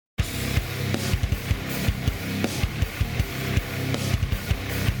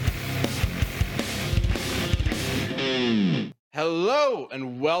Hello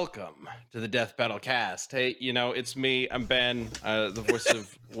and welcome to the Death Battle Cast. Hey, it's me. I'm Ben, the voice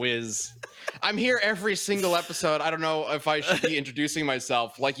of Wiz. I'm here every single episode. I don't know if I should be introducing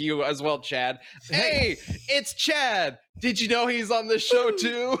myself like you as well, Chad. Hey, it's Chad. Did you know he's on this show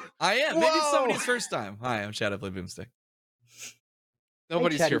too? I am. Maybe it's somebody's first time. Hi, I'm Chad. I play Boomstick.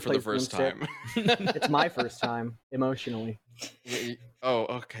 Nobody's here for the first time. It's my first time, emotionally. Oh,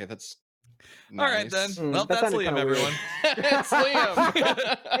 okay. That's nice. All right, then. Well, that's Liam, everyone. It's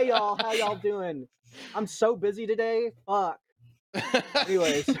Liam. Hey, y'all. How y'all doing? I'm so busy today. Fuck.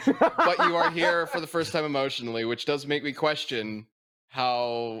 Anyways. But you are here for the first time emotionally, which does make me question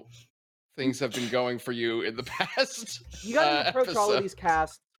how things have been going for you in the past. You gotta approach all of these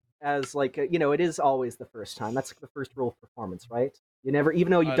casts as like, it is always the first time. That's the first rule of performance, right? You never,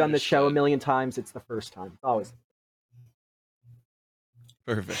 even though you've done the show a million times, it's the first time. It's always.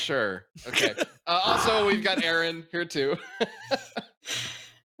 Perfect. Sure. Okay. Also, we've got Aaron here too.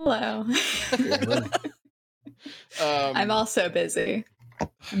 Hello. I'm also busy.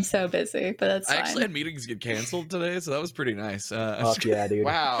 I'm so busy, but that's fine. I actually had meetings get canceled today, so that was pretty nice. Fuck yeah, dude.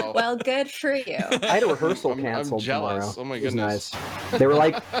 Wow. Well, good for you. I had a rehearsal canceled I'm jealous. tomorrow. Oh my It was goodness. nice. They were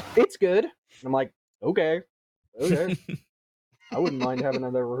like, it's good. And I'm like, okay. I wouldn't mind having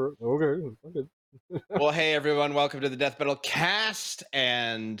another rehearsal. Okay. Well, hey everyone, welcome to the Death Battle Cast,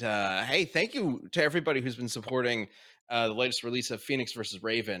 and hey, thank you to everybody who's been supporting the latest release of Phoenix versus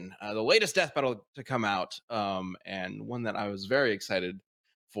Raven, the latest Death Battle to come out, and one that I was very excited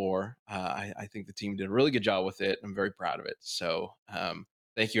for. I think the team did a really good job with it. I'm very proud of it. So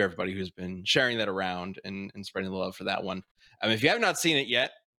thank you everybody who's been sharing that around and spreading the love for that one. If you have not seen it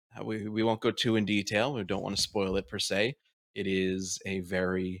yet, we won't go too in detail. We don't want to spoil it per se. It is a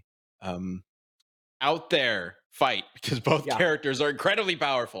very out there fight because both characters are incredibly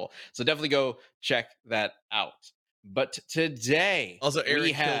powerful. So definitely go check that out. But today, also, Aaron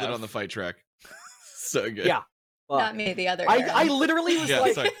killed it on the fight track. So good. Yeah. Not me, the other I literally was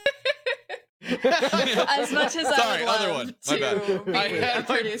like... Sorry. As much as I would other love one. My to bad.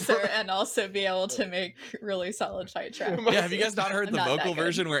 be a producer and also be able to make really solid fight tracks. Yeah, have you guys not heard the vocal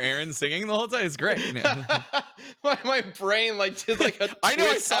version where Aaron's singing the whole time? It's great. my brain did like a I know. I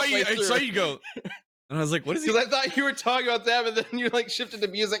twist saw halfway you. I saw through. you go. And I was like, what is he? Because I thought you were talking about them, and then you shifted to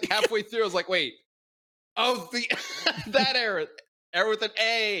music halfway through. I was like, wait. Oh, that Aaron. Aaron with an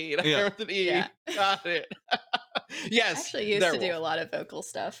A. Aaron with an E. Yeah. Got it. Yes. I actually used to do a lot of vocal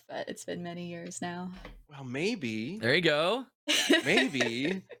stuff, but it's been many years now. Well, maybe. There you go.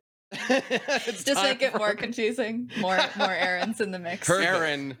 Maybe. Just make it more confusing. More Aarons in the mix. Perfect.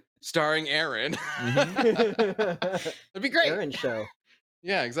 Aaron starring Aaron. That'd be great. Aaron show.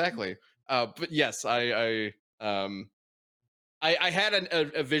 Yeah, exactly. But yes, I had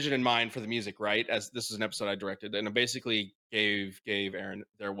a vision in mind for the music, right? As this is an episode I directed, and I basically gave Aaron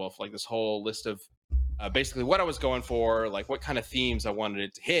Wolf like this whole list of basically what I was going for, like what kind of themes I wanted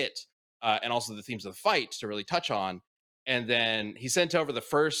it to hit, and also the themes of the fight to really touch on. And then he sent over the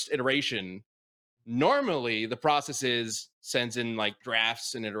first iteration. Normally, the process is sends in like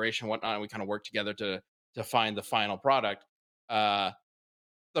drafts and iteration and whatnot, and we kind of work together to find the final product.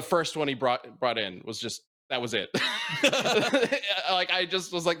 The first one he brought in was just that was it. Like I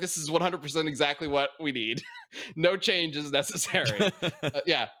just was like, this is 100% exactly what we need. No change is necessary.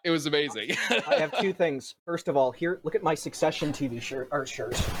 Yeah, it was amazing. I have two things. First of all, here, look at my Succession TV shirt.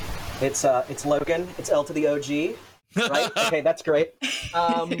 It's Logan. It's L to the OG. Right? Okay, that's great.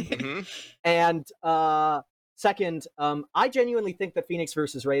 And second, I genuinely think that Phoenix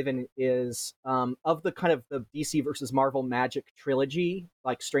versus Raven is of the kind of the DC versus Marvel Magic trilogy,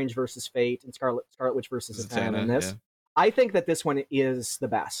 like Strange versus Fate and Scarlet Witch versus Zatanna and this. Yeah. I think that this one is the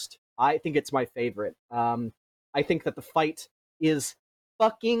best. I think it's my favorite. I think that the fight is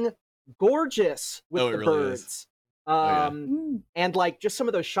fucking gorgeous with the really birds. Is. And like just some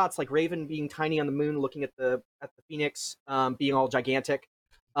of those shots, like Raven being tiny on the moon, looking at the Phoenix, being all gigantic.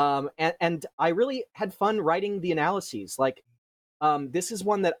 And I really had fun writing the analyses. Like, this is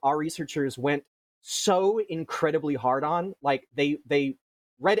one that our researchers went so incredibly hard on. Like they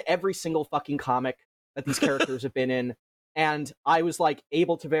read every single fucking comic that these characters have been in. And I was like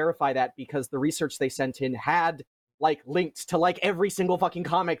able to verify that because the research they sent in had like linked to like every single fucking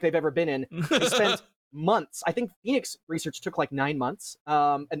comic they've ever been in. They spent months. I think Phoenix research took like 9 months.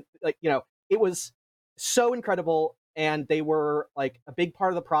 And like, it was so incredible. And they were like a big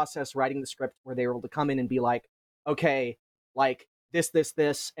part of the process writing the script where they were able to come in and be like, okay, like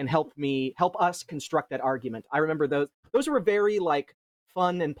this, and help us construct that argument. I remember those were very like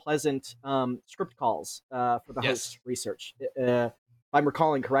fun and pleasant script calls for the host research, if I'm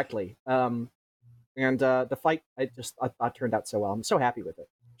recalling correctly. And the fight, I thought turned out so well. I'm so happy with it.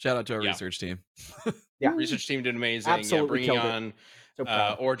 Shout out to our Yeah. research team. Yeah. Research team did amazing. Absolutely Bringing killed it. on So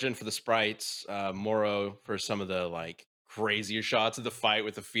proud. Origin for the sprites, Moro for some of the like crazier shots of the fight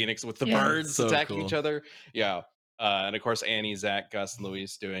with the Phoenix with the Yeah. birds So attacking cool. each other. Yeah. And of course, Annie, Zach, Gus, and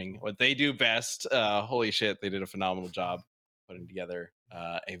Luis doing what they do best. Holy shit, they did a phenomenal job putting together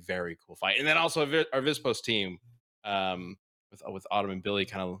a very cool fight. And then also our Vispos team with Autumn and Billy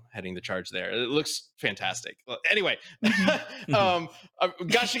kind of heading the charge there. It looks fantastic. Anyway,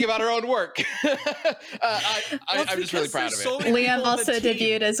 gushing about our own work. I'm just really proud of it. Liam also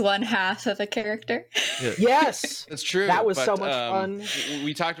debuted as one half of a character. Yes, That's true. that was so but, much fun.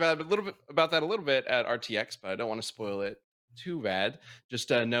 We talked about it a little bit at RTX, but I don't want to spoil it too bad. Just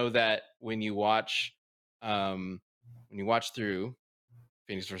know that when you watch through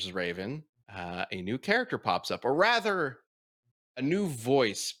Phoenix versus Raven, a new character pops up, or rather, a new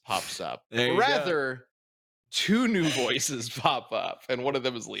voice pops up. There Or you go. rather, two new voices pop up, and one of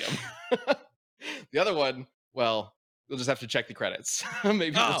them is Liam. The other one, well, we'll just have to check the credits.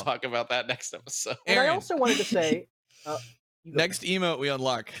 Maybe we'll Oh. talk about that next episode. And I Aaron. also wanted to say, you go Next emote we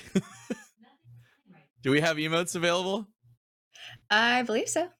unlock. Do we have emotes available? I believe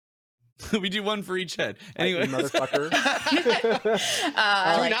so. We do one for each head. Like, you Anyway, motherfucker. I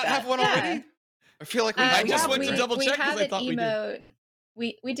Do we like not that. have one already? I feel like we I have just one, went to right? double check 'cause have I an thought we did. emote.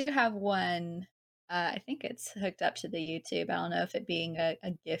 We do have one. I think it's hooked up to the YouTube. I don't know if it being a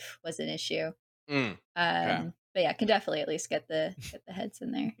GIF was an issue. Mm, But yeah, can definitely at least get the heads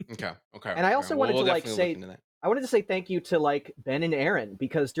in there. okay. And I also wanted to, like, definitely say- look into that. I wanted to say thank you to like Ben and Aaron,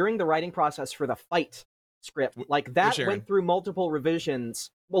 because during the writing process for the fight script, like that Aaron? went through multiple revisions,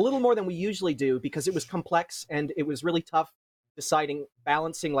 a little more than we usually do, because it was complex and it was really tough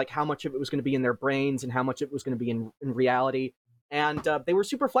balancing like how much of it was going to be in their brains and how much of it was going to be in reality. And they were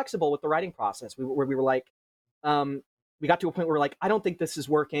super flexible with the writing process. We were like, we got to a point where we're like, I don't think this is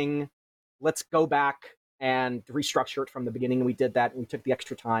working. Let's go back and restructure it from the beginning. And we did that, and we took the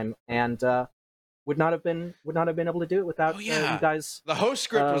extra time, and would not have been able to do it without you guys. The host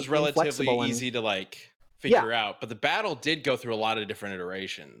script was being relatively flexible and- easy to like figure out, but the battle did go through a lot of different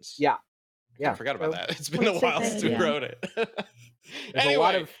iterations. Yeah. I forgot about So, that. It's been a let's say while that, since we yeah. wrote it.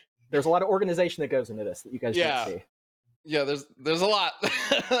 There's there's a lot of organization that goes into this that you guys Yeah. don't see. Yeah, there's a lot.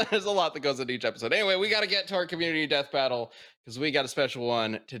 There's a lot that goes into each episode. Anyway, we got to get to our community death battle because we got a special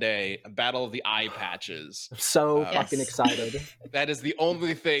one today, a battle of the eye patches. I'm so Yes. fucking excited. That is the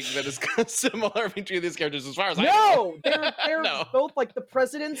only thing that is similar between these characters as far as I know. No, they're No. both like the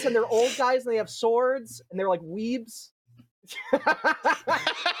presidents, and they're old guys, and they have swords, and they're like weebs.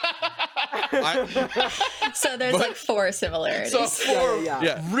 So there's like 4 similarities. So four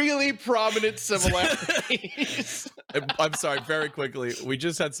Yeah. really prominent similarities. I'm sorry, very quickly. We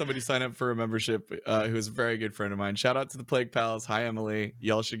just had somebody sign up for a membership who is a very good friend of mine. Shout out to the Plague Pals. Hi, Emily.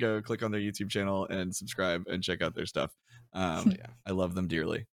 Y'all should go click on their YouTube channel and subscribe and check out their stuff. I love them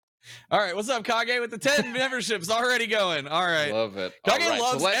dearly. All right, what's up, Kage, with the 10 memberships already going? All right. Love it. Kage All right, so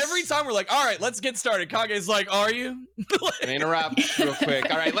loves let's- every time we're like, all right, let's get started. Kage's like, are you? Gonna interrupt real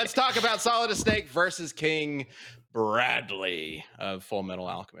quick. All right, let's talk about Solidus Snake versus King Bradley of Full Metal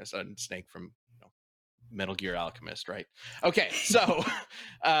Alchemist, and Snake from Metal Gear Alchemist, right? Okay, so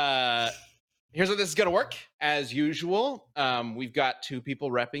here's how this is gonna work. As usual, we've got 2 people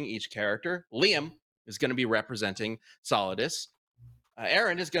repping each character. Liam is gonna be representing Solidus.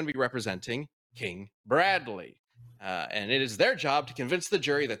 Aaron is going to be representing King Bradley. And it is their job to convince the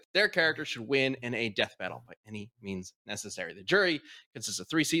jury that their character should win in a death battle by any means necessary. The jury consists of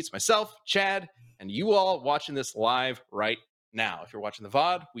 3 seats, myself, Chad, and you all watching this live right now. If you're watching the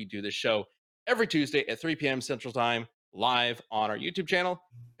VOD, we do this show every Tuesday at 3 p.m. Central Time, live on our YouTube channel.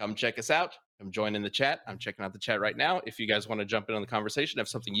 Come check us out. Come join in the chat. I'm checking out the chat right now. If you guys want to jump in on the conversation, have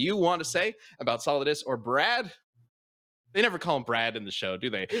something you want to say about Solidus or Brad. They never call him Brad in the show, do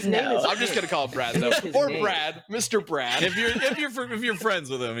they? His name is. I'm just gonna call him Brad though, His or name. Brad, Mr. Brad. if you're friends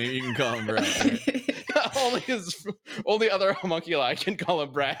with him, you can call him Brad. Right? only other homunculi can call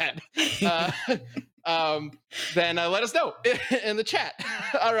him Brad. Then let us know in the chat.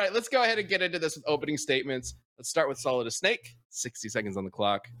 All right, let's go ahead and get into this with opening statements. Let's start with Solidus Snake. 60 seconds on the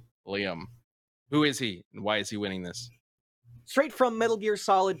clock. Liam, who is he and why is he winning this? Straight from Metal Gear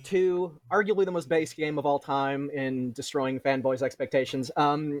Solid 2, arguably the most base game of all time in destroying fanboys' expectations.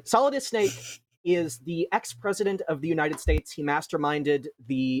 Solidus Snake is the ex-president of the United States. He masterminded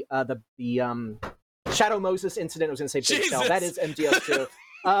the Shadow Moses incident. I was going to say Big Shell. That is MGS2.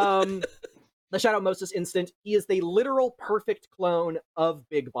 The Shadow Moses incident. He is the literal perfect clone of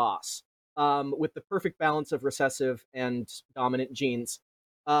Big Boss, with the perfect balance of recessive and dominant genes.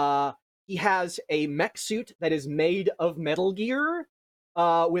 He has a mech suit that is made of Metal Gear,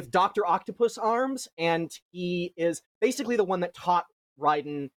 with Dr. Octopus arms, and he is basically the one that taught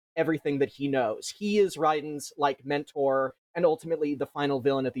Raiden everything that he knows. He is Raiden's like mentor and ultimately the final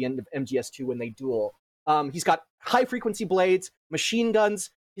villain at the end of MGS2 when they duel. He's got high frequency blades, machine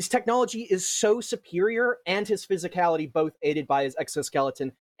guns. His technology is so superior, and his physicality, both aided by his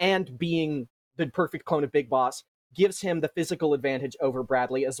exoskeleton and being the perfect clone of Big Boss, gives him the physical advantage over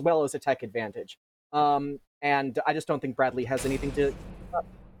Bradley as well as a tech advantage. And I just don't think Bradley has anything to.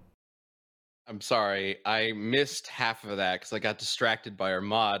 I'm sorry, I missed half of that because I got distracted by our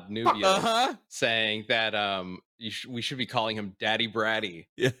mod Nubia saying that we should be calling him Daddy Bratty.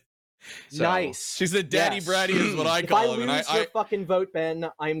 Yeah. So, Nice. She said Daddy Yes. Bratty is what I If call I him. lose your fucking vote, Ben,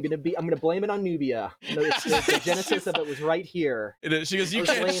 I'm gonna blame it on Nubia. The genesis of it was right here. She goes, you I was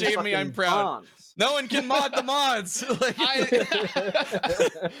can't laying shame me, I'm fucking proud. bombs. No one can mod the mods. Like,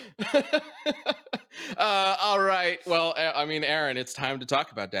 all right. Well, I mean, Aaron, it's time to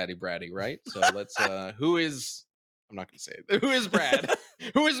talk about Daddy Bratty, right? So let's. Who is? I'm not going to say it. Who is Brad?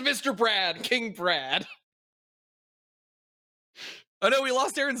 Who is Mr. Brad? King Brad? oh no, we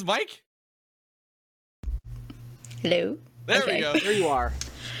lost Aaron's mic. Hello. There Okay. we go. There you are.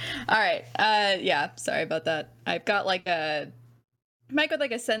 All right. Yeah. Sorry about that. I've got like a mic with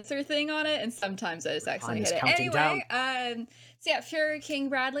like a sensor thing on it, and sometimes I just accidentally hit it. Anyway, so yeah, for King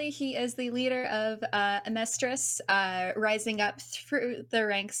Bradley, he is the leader of Amestris, rising up through the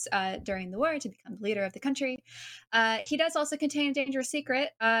ranks during the war to become the leader of the country. He does also contain a dangerous secret.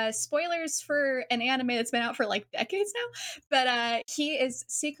 Spoilers for an anime that's been out for like decades now, but he is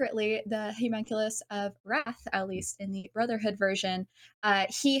secretly the homunculus of Wrath, at least in the Brotherhood version.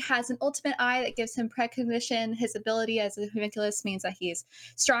 He has an ultimate eye that gives him precognition. His ability as a homunculus means that he's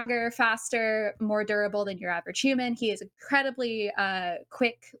stronger, faster, more durable than your average human. He is incredibly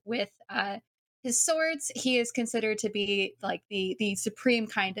quick with his swords. He is considered to be like the supreme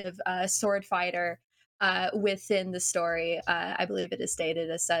kind of sword fighter within the story. I believe it is stated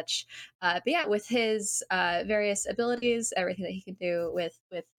as such. But yeah, with his various abilities, everything that he can do with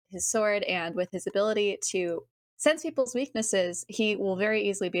his sword and with his ability to sense people's weaknesses, he will very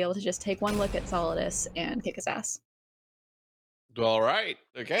easily be able to just take one look at Solidus and kick his ass. All right.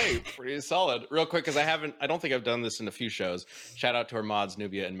 Okay. Pretty solid. Real quick, because I don't think I've done this in a few shows. Shout out to our mods,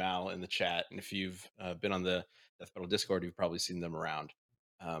 Nubia and Mal, in the chat. And if you've been on the Death Metal Discord, you've probably seen them around.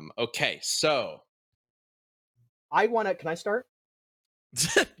 Okay. So. Can I start?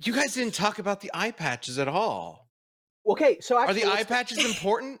 You guys didn't talk about the eye patches at all. Okay, so actually, are the eye patches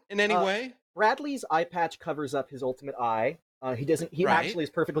important in any way? Bradley's eye patch covers up his ultimate eye. He doesn't. He Right. actually is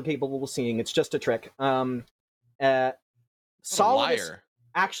perfectly capable of seeing. It's just a trick. Solidus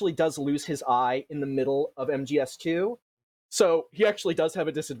actually does lose his eye in the middle of MGS2, so he actually does have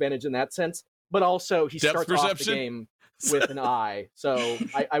a disadvantage in that sense. But also, he Depth starts off the perception. game with an eye, so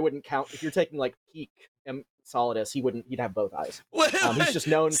I wouldn't count if you're taking like peak Solidus. He'd have both eyes. He's just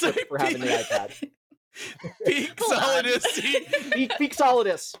known for having the eye patch. Peak Solidus. Peak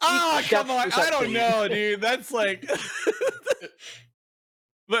Solidus. Ah, come on. I perception. don't know, dude. That's like.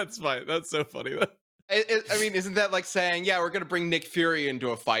 That's fine. That's so funny. I mean, isn't that like saying, yeah, we're going to bring Nick Fury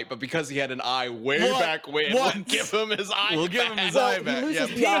into a fight, but because he had an eye way back when, we'll give him his eye We'll back. give him his Well, eye back. he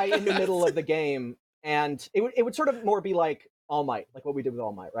loses Yeah. the eye in the middle of the game, and it would sort of more be like All Might, like what we did with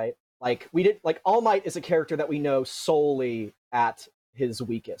All Might, right? Like All Might is a character that we know solely at his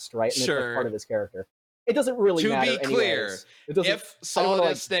weakest, right? And Sure. it's part of his character. It doesn't really matter. To be clear, anyways. It doesn't, if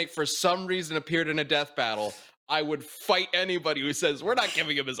Solidus Snake for some reason appeared in a death battle, I would fight anybody who says we're not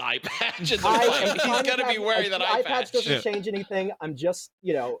giving him his eye patch in the fight. He's gonna be wearing that eye patch. Doesn't change anything. I'm just,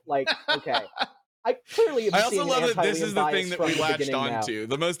 like, okay. I clearly am I also seeing love an that this anti-Liam is the bias thing that from we the latched beginning now. onto.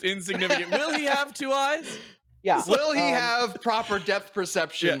 The most insignificant. Will he have two eyes? Yeah. Will he have proper depth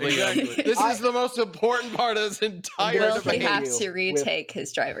perception, Yeah, Liam? exactly. This is the most important part of this entire Will he debate. have you to retake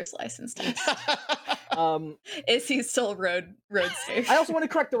his driver's license test? Is he still road safe? I also want to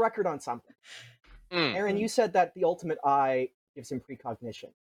correct the record on something. Mm. Aaron, you said that the ultimate eye gives him precognition,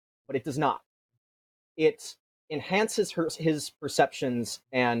 but it does not. It enhances his perceptions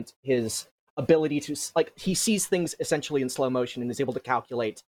and his ability to, like, he sees things essentially in slow motion and is able to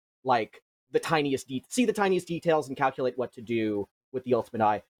calculate, like, the tiniest details and calculate what to do with the ultimate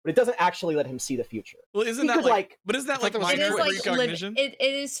eye. But it doesn't actually let him see the future. Well, isn't Because, that like? But isn't that like it was It minor is like precognition? it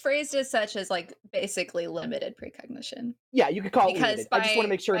is phrased as such as like basically limited precognition. Yeah, you could call it Because limited. I just want to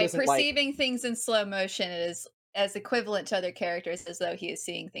make sure it by isn't like perceiving things in slow motion, it is as equivalent to other characters as though he is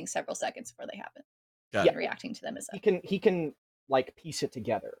seeing things several seconds before they happen Got and reacting to them as such. he can like piece it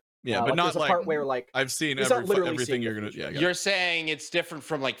together. Yeah, but not there's a like part where like I've seen he's not literally everything seeing you're the gonna. future. Yeah, You're saying it's different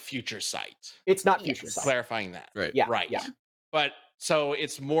from like future sight. It's not future Yes. sight. Clarifying that. right. Yeah, Right. yeah. But so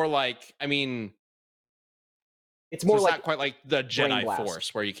it's more like, I mean, It's so more it's like not quite like the Jedi blast.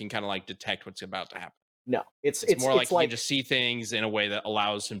 Force where you can kind of like detect what's about to happen. no. It's More like it's he like can just see things in a way that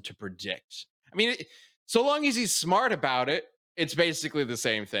allows him to predict. I mean, so long as he's smart about it, it's basically the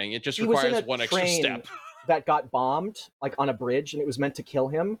same thing. It just he was in requires a one extra train step. that got bombed like on a bridge, and it was meant to kill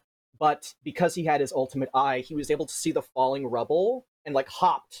him. But because he had his ultimate eye, he was able to see the falling rubble and like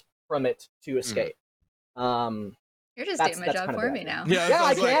hopped from it to escape. You're just That's- doing my that's job kind of for the me idea. now. Yeah, Yeah, I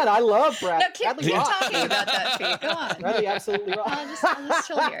was like- can. I love Brad. No, keep Bradley rocks. talking about that feat. Go on. Bradley absolutely rocks. I'll just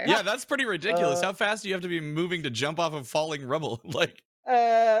chill here. Yeah, that's pretty ridiculous. Uh, How fast do you have to be moving to jump off of falling rubble? Like,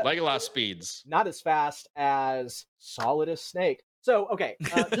 Legolas speeds. not as fast as Solidus Snake. So, okay,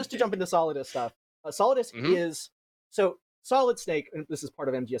 just to jump into Solidus stuff. Solidus Mhm. is so Solid Snake. And this is part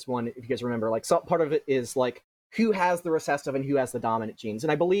of MGS1, if you guys remember. Like, part of it is like who has the recessive and who has the dominant genes.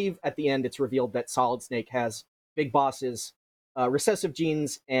 And I believe at the end it's revealed that Solid Snake has Big Boss's recessive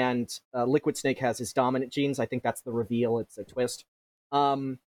genes, and Liquid Snake has his dominant genes. I think that's the reveal. It's a twist.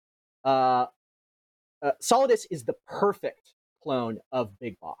 Solidus is the perfect clone of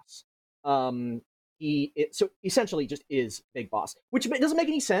Big Boss. So essentially just is Big Boss, which doesn't make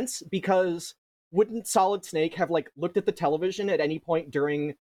any sense because wouldn't Solid Snake have like looked at the television at any point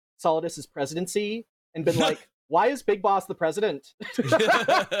during Solidus's presidency and been like, "Why is Big Boss the president?"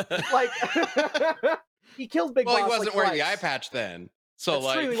 Like he killed Big Well, Boss. he wasn't like, wearing the twice. eye patch then. So That's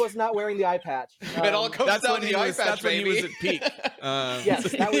like, true. He was not wearing the eye patch. it all comes that's down when to he the eye was. patch, That's when he baby. was at peak.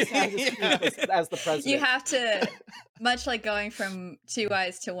 Yes, that was at his peak as the president. You have to, much like going from 2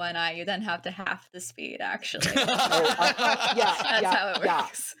 eyes to 1 eye, you then have to half the speed, actually. Yeah, That's yeah, how it yeah.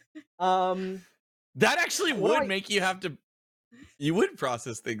 works. That actually What do would I- make you have to. You would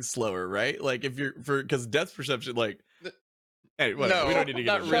process things slower, right? Like if you're because depth perception, like. Hey, whatever, No, we don't need to get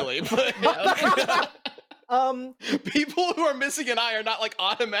not into that. really. But people who are missing an eye are not like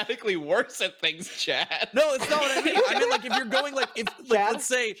automatically worse at things, Chad. No, it's not what I mean. I mean, like if you're going like if like Chad, let's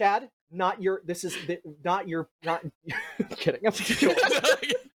say Chad, not your. This is not your. Not I'm kidding. I'm kidding.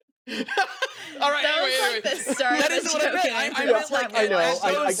 All right, That anyway, was like the start that of isn't a what I joke. meant. I and meant that's like not I what know, at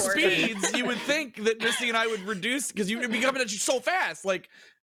I- those I- speeds, you would think that missing an eye would reduce because you'd be coming at you so fast. Like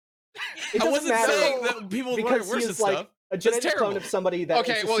It I doesn't wasn't matter saying that people would because worse he at is like stuff. a genetic clone terrible. of somebody that.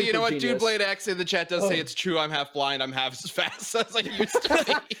 Okay, is a well, you know super what? genius. Dude Blade X in the chat does say Oh. it's true. I'm half blind. I'm half as fast as I used to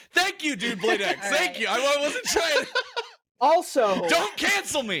be. Thank you, dude Blade X. All Thank right. you. I wasn't trying. Also, Don't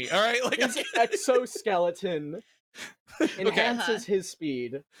cancel me. All right, like his exoskeleton enhances his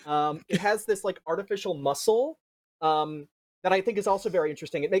speed. It has this like artificial muscle that I think is also very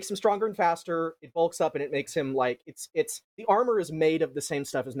interesting. It makes him stronger and faster. It bulks up and it makes him like it's the armor is made of the same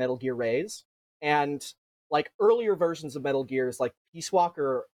stuff as Metal Gear Ray's, and like earlier versions of Metal Gears, like Peace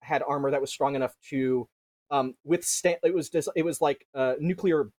Walker had armor that was strong enough to withstand. It was like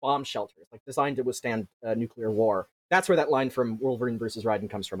nuclear bomb shelters, like designed to withstand nuclear war. That's where that line from Wolverine versus Raiden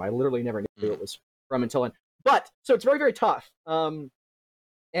comes from. I literally never knew who it was from until then. But so it's very, very tough.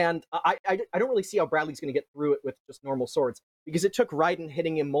 And I don't really see how Bradley's going to get through it with just normal swords because it took Raiden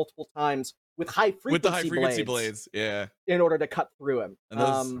hitting him multiple times with high frequency with the high frequency blades, yeah, in order to cut through him.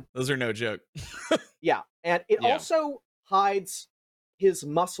 and those are no joke. Yeah, and it Yeah. also hides his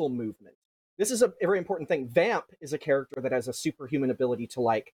muscle movement. This is a very important thing. Vamp is a character that has a superhuman ability to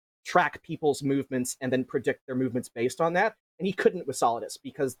like track people's movements and then predict their movements based on that, and he couldn't with Solidus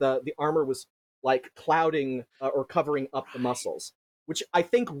because the armor was like clouding or covering up the muscles, which I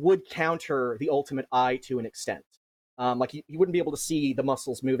think would counter the ultimate eye to an extent. Like he wouldn't be able to see the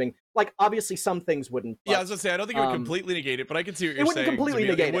muscles moving. Like obviously some things wouldn't. Yeah, I but- was gonna say I don't think it would completely negate it, but I can see what you're wouldn't saying. completely to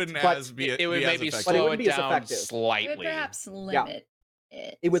be- negate it it, wouldn't but as be. It would be as maybe effective. But it slow wouldn't it be as down effective. It would slightly. perhaps limit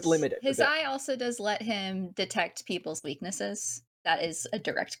it. It would limit it a His bit. eye also does let him detect people's weaknesses. That is a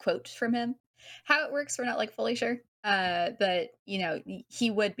direct quote from him. How it works, we're not like fully sure. But you know, he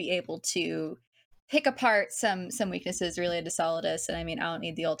would be able to pick apart some weaknesses related to Solidus. And I mean, I don't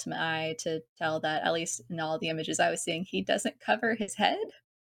need the ultimate eye to tell that, at least in all the images I was seeing, he doesn't cover his head.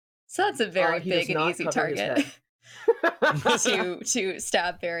 So that's a very He big does and not easy cover his target head. to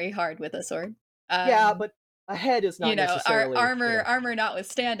stab very hard with a sword. Yeah, but a head is not you know, necessarily armor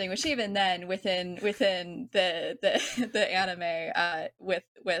notwithstanding, which even then within the anime with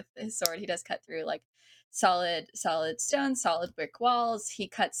his sword he does cut through like solid stone, solid brick walls. He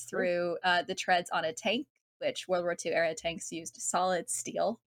cuts through the treads on a tank, which World War II era tanks used solid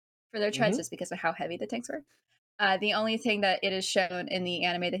steel for their treads just because of how heavy the tanks were. The only thing that it is shown in the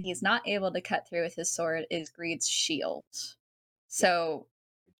anime that he's not able to cut through with his sword is Greed's shield. So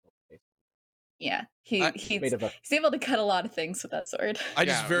Yeah, made of a. he's able to cut a lot of things with that sword. I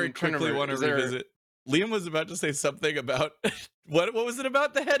just Yeah, very I'm trying to quickly remember, want to is there- revisit. Liam was about to say something about what was it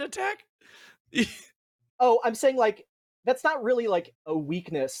about the head attack? Oh, I'm saying like that's not really like a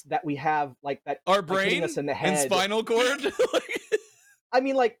weakness that we have, like that Our like, brain hitting us in the and head. spinal cord. I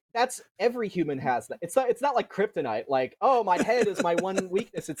mean, like that's every human has that. It's not like kryptonite. Like, oh, my head is my one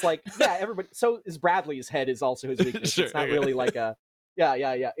weakness. It's like, yeah, everybody. So is Bradley's head is also his weakness. Sure, It's not yeah. really like a,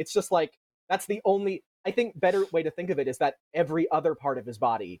 yeah. It's just like that's the only. I think better way to think of it is that every other part of his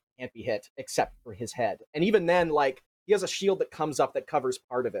body can't be hit except for his head, and even then, like he has a shield that comes up that covers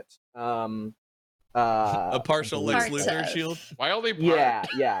part of it. A partial Lex Parts Luthor of. shield. Why only part?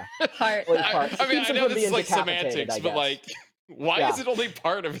 Yeah. Part Well, of. part- I mean, keeps I him know from this being is like decapitated, semantics, I but guess. like, why Yeah. is it only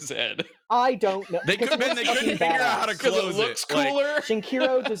part of his head? I don't know. They because couldn't. it's They fucking couldn't figure out how to badass. Because close it looks it. Like, cooler.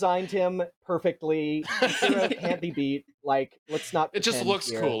 Shinkiro designed him perfectly. Shinkiro can't be beat. Like, let's not. It just pretend looks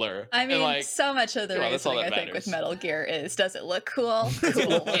here. cooler. I And, mean, like, so much of the come on, that's all reasoning I that think with matters. Metal Gear is, does it look cool? Does it Cool,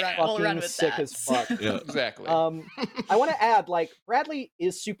 look we'll fucking run with sick that. as fuck? yeah. exactly. I want to add, like, Bradley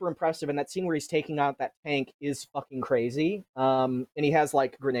is super impressive, and that scene where he's taking out that tank is fucking crazy. And he has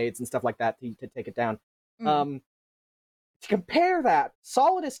like grenades and stuff like that to take it down. Mm. To compare that,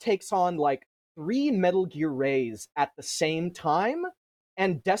 Solidus takes on like 3 Metal Gear Rays at the same time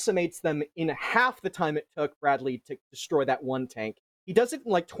and decimates them in half the time it took Bradley to destroy that one tank. He does it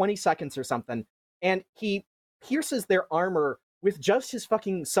in like 20 seconds or something, and he pierces their armor with just his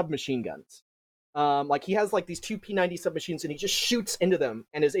fucking submachine guns. Like he has like these 2 P90 submachines, and he just shoots into them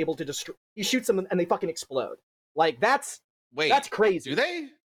and is able to destroy. He shoots them and they fucking explode. Like that's Wait, crazy. do they?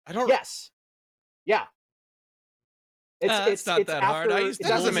 I don't. Yes. Yeah. It's not that hard. I used to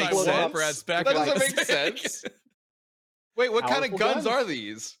That doesn't design make sense. Wolfrats back That in doesn't the make day. sense. Wait, what kind of Powerful guns guns. are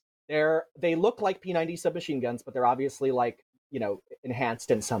these? They look like P90 submachine guns, but they're obviously like, you know,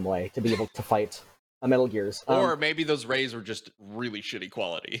 enhanced in some way to be able to fight a Metal Gears. Or maybe those rays were just really shitty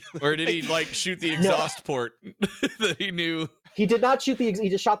quality. Or did he like shoot the exhaust port that he knew? he did not shoot he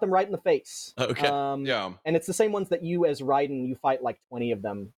just shot them right in the face. Okay. Yeah. And it's the same ones that you, as Raiden, you fight like 20 of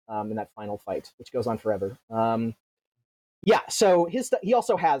them in that final fight, which goes on forever. Yeah, so he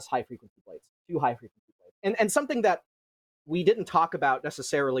also has high frequency blades, 2 high frequency blades, and something that we didn't talk about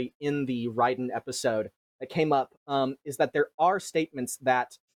necessarily in the Raiden episode that came up is that there are statements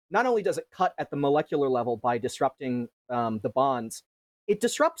that not only does it cut at the molecular level by disrupting the bonds, it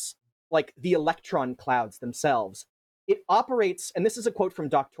disrupts like the electron clouds themselves. It operates, and this is a quote from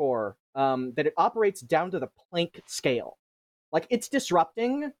Doctor, that it operates down to the Planck scale. Like it's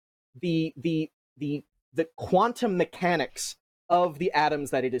disrupting the quantum mechanics of the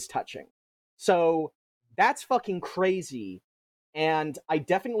atoms that it is touching. So that's fucking crazy. And I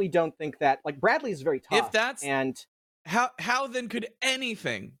definitely don't think that, like, Bradley is very tough. If that's and how then could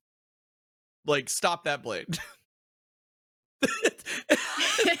anything like stop that blade?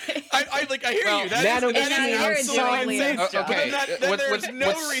 I hear Well, you. That is nanomachines, absolutely insane. science. But Okay, then there's no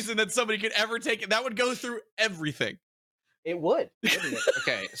what's- reason that somebody could ever take it. That would go through everything. it would, wouldn't it?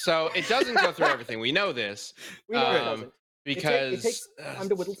 Okay, so it doesn't go through everything. We know this We know it doesn't. because It takes time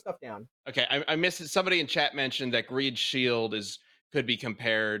to whittle stuff down. Okay, I missed it. Somebody in chat mentioned that Greed's shield could be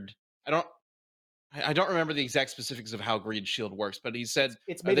compared. I don't remember the exact specifics of how Greed's shield works, but he said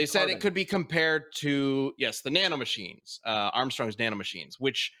It's made they of said carbon. it could be compared to the nanomachines, Armstrong's nanomachines,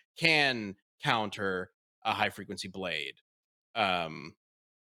 which can counter a high frequency blade. Raiden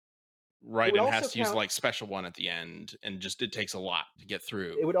also has to use count- like special one at the end, and just it takes a lot to get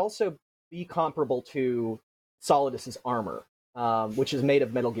through. It would also be comparable to Solidus's armor, which is made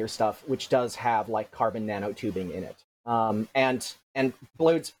of Metal Gear stuff, which does have like carbon nanotubing in it. And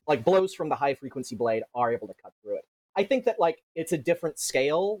blows from the high frequency blade are able to cut through it. I think that like it's a different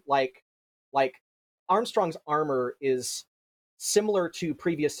scale. Like Armstrong's armor is similar to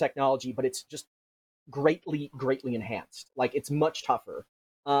previous technology, but it's just greatly enhanced. Like it's much tougher.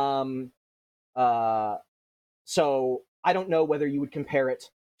 So I don't know whether you would compare it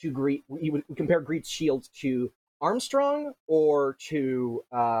to Greed. You would compare Greed's shield to Armstrong or to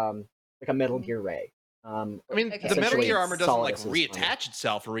like a Metal Gear Ray. I mean, Okay. the Metal Essentially, Gear armor doesn't like Solidus's reattach armor.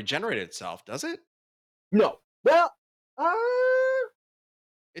 itself or regenerate itself, does it? No. Well,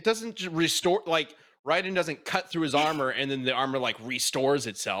 It doesn't restore, like Raiden doesn't cut through his armor and then the armor like restores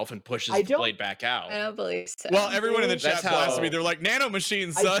itself and pushes I the don't- blade back out. I don't believe so. Well, everyone in the chat That's blasted me. how- They're like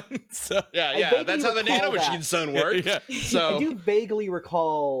nanomachines, I- son. So, Yeah, I yeah, vaguely that's how the recall nanomachine that. son works. yeah. So I do vaguely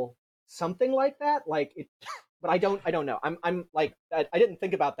recall something like that, like it, but I don't know. I'm like I didn't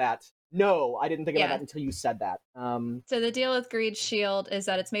think about that. No, I didn't think about Yeah. that until you said that. So the deal with Greed's shield is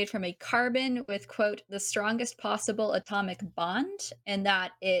that it's made from a carbon with, quote, the strongest possible atomic bond, and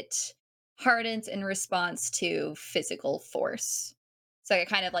that it hardens in response to physical force. So it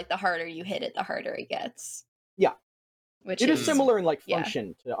kind of like the harder you hit it, the harder it gets. Yeah. Which it is similar in like yeah.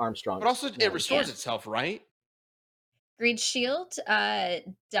 function to Armstrong. But also, it restores itself, right? Greed Shield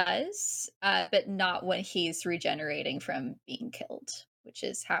does, but not when he's regenerating from being killed, which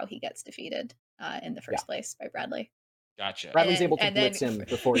is how he gets defeated in the first place by Bradley. Gotcha. Bradley's able to blitz him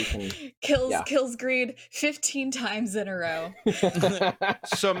before he can kills Greed 15 times in a row.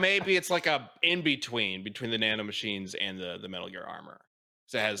 So maybe it's like a in between the nanomachines and the Metal Gear armor.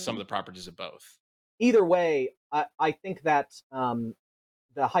 So it has some of the properties of both. Either way, I think that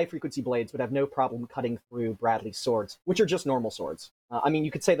the high frequency blades would have no problem cutting through Bradley's swords, which are just normal swords. I mean,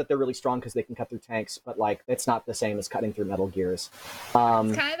 you could say that they're really strong because they can cut through tanks, but like it's not the same as cutting through Metal Gears.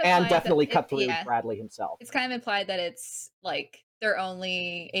 And definitely cut through Bradley himself. It's kind of implied that it's like they're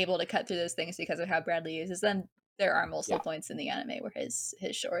only able to cut through those things because of how Bradley uses them. There are multiple points in the anime where his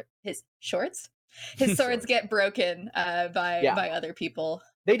swords get broken by other people.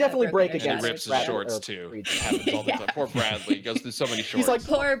 They definitely break against. He rips his shorts too. Happens all the time. Poor Bradley. He goes through so many shorts. He's like,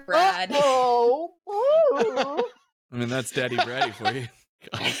 poor Brad. Oh. I mean, that's Daddy Braddy for you.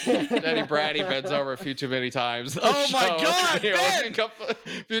 Daddy Braddy bends over a few too many times. Oh my God, a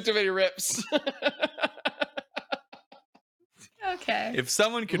few too many rips. Okay. If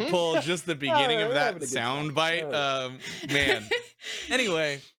someone could pull just the beginning of that sound bite, man.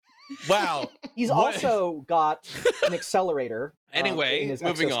 Anyway, wow. He's also got an accelerator. Anyway, in his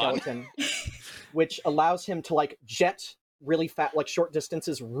moving on. Which allows him to like jet really fast, like short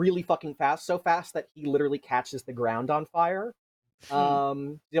distances, really fucking fast, so fast that he literally catches the ground on fire. He's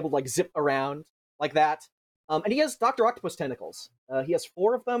able to like zip around like that. And he has Dr. Octopus tentacles. He has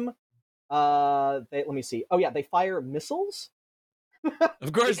 4 of them. Let me see. Oh yeah, they fire missiles.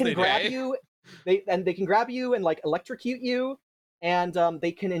 Of course they can grab you. They can grab you and like electrocute you, and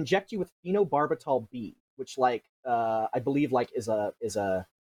they can inject you with phenobarbital B, which like I believe like is a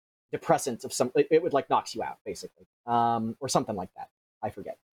depressant of some. It would like knocks you out basically, or something like that. I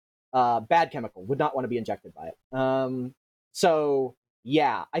forget. Bad chemical. Would not want to be injected by it. So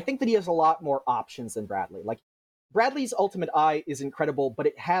yeah, I think that he has a lot more options than Bradley. Like Bradley's ultimate eye is incredible, but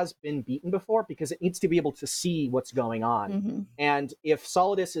it has been beaten before because it needs to be able to see what's going on. Mm-hmm. And if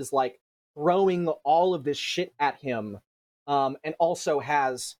Solidus is like throwing all of this shit at him, and also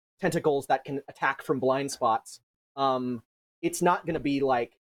has tentacles that can attack from blind spots, it's not going to be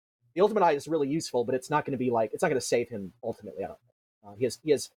like the ultimate eye is really useful, but it's not going to be like it's not going to save him ultimately. I don't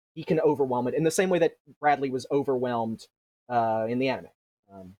think he can overwhelm it in the same way that Bradley was overwhelmed in the anime,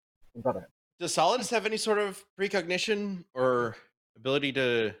 in Brotherhood. Does Solidus have any sort of precognition or ability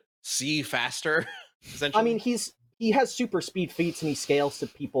to see faster? Essentially, I mean, he has super speed feats and he scales to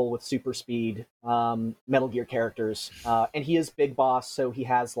people with super speed, Metal Gear characters, and he is Big Boss, so he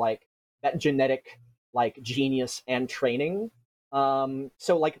has like that genetic like genius and training. So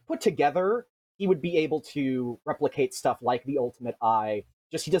like put together, he would be able to replicate stuff like the ultimate eye.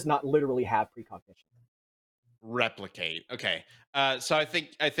 Just he does not literally have precognition. Replicate. Okay. So I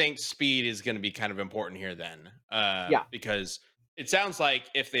think speed is going to be kind of important here then. Because it sounds like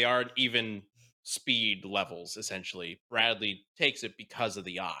if they aren't even speed levels, essentially, Bradley takes it because of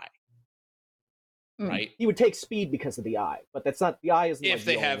the eye. Right? He would take speed because of the eye, but that's not the eye. Isn't if like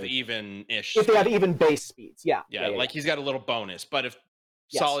they have even-ish. If they have even base speeds, yeah. Like he's got a little bonus, but if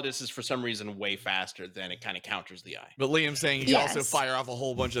Solidus is for some reason way faster, then it kind of counters the eye. But Liam's saying he can also fire off a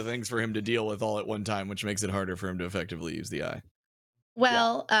whole bunch of things for him to deal with all at one time, which makes it harder for him to effectively use the eye.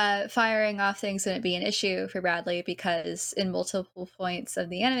 Well, firing off things wouldn't be an issue for Bradley because in multiple points of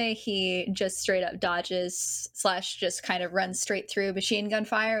the anime, he just straight up dodges / just kind of runs straight through machine gun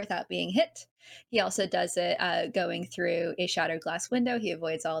fire without being hit. He also does it going through a shattered glass window. He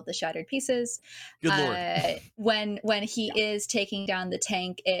avoids all of the shattered pieces. Good Lord. When he is taking down the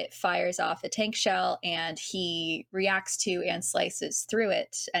tank, it fires off a tank shell and he reacts to and slices through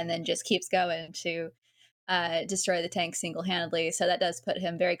it and then just keeps going to destroy the tank single-handedly. So that does put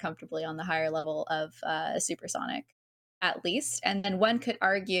him very comfortably on the higher level of supersonic, at least. And then one could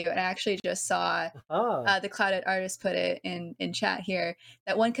argue, and I actually just saw the Clouded Artist put it in chat here,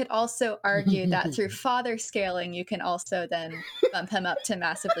 that one could also argue that through father scaling, you can also then bump him up to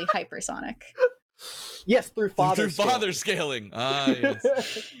massively hypersonic. Yes, through father scaling. Ah,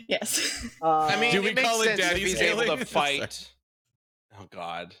 yes. Yes. I mean, do we call it daddy he's scaling? able to fight. Oh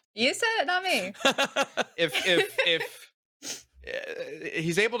God! You said it, not me. if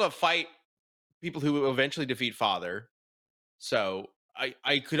he's able to fight people who eventually defeat Father, so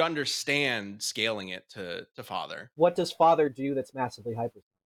I could understand scaling it to Father. What does Father do that's massively hyper?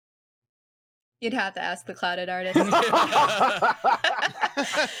 You'd have to ask the clouded artist.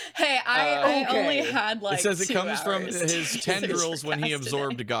 Hey, I only had like. It says it 2 comes from hours his to tendrils when he cast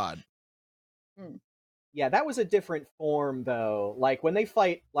absorbed today. God. Yeah, that was a different form though. Like when they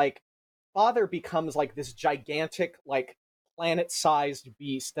fight, like Father becomes like this gigantic, like planet-sized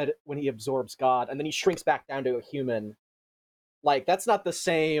beast that when he absorbs God, and then he shrinks back down to a human. Like that's not the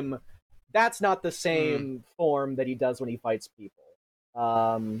same. That's not the same form that he does when he fights people.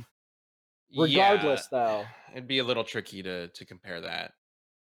 Regardless, though, it'd be a little tricky to compare that.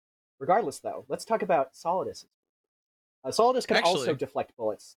 Regardless, though, let's talk about Solidus. Solidus can also deflect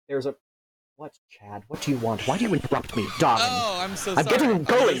bullets. There's a what, Chad? What do you want? Why do you interrupt me, darling? Oh, I'm so I'm sorry. getting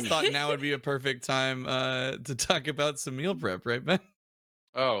going. I just thought now would be a perfect time to talk about some meal prep, right, Ben?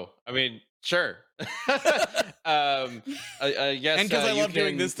 Oh, I mean, sure. I guess, and because I love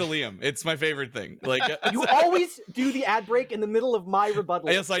doing can... this to Liam, it's my favorite thing. Like you always do the ad break in the middle of my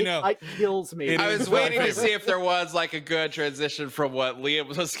rebuttal. Yes, I know. It kills me. I was waiting to see if there was like a good transition from what Liam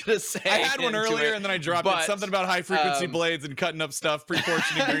was going to say. I had one earlier and then I dropped it. Something about high frequency blades and cutting up stuff,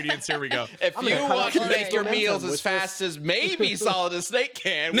 pre-portioned ingredients. Here we go. If you want to make your meals as fast as maybe Solidus Snake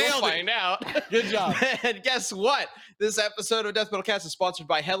can, we'll find out. Good job. And guess what? This episode of Death Metal Cast is sponsored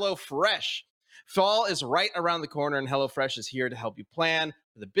by HelloFresh. Fall is right around the corner, and HelloFresh is here to help you plan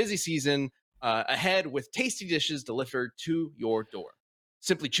for the busy season ahead with tasty dishes delivered to your door.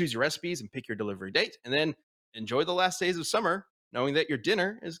 Simply choose your recipes and pick your delivery date, and then enjoy the last days of summer knowing that your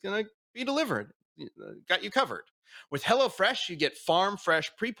dinner is going to be delivered. Got you covered. With HelloFresh, you get farm-fresh,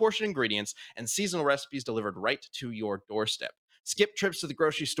 pre-portioned ingredients and seasonal recipes delivered right to your doorstep. Skip trips to the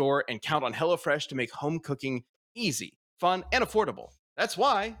grocery store and count on HelloFresh to make home cooking easy, fun, and affordable. That's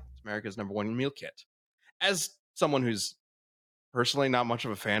why it's America's #1 meal kit. As someone who's personally not much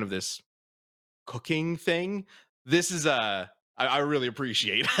of a fan of this cooking thing, this is I really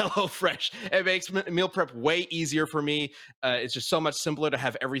appreciate HelloFresh. It makes meal prep way easier for me. It's just so much simpler to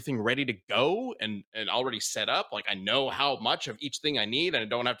have everything ready to go and already set up. Like I know how much of each thing I need, and I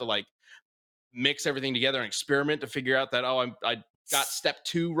don't have to like mix everything together and experiment to figure out that I got step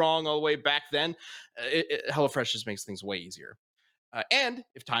 2 wrong all the way back then. HelloFresh just makes things way easier. And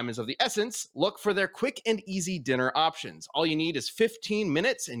if time is of the essence, look for their quick and easy dinner options. All you need is 15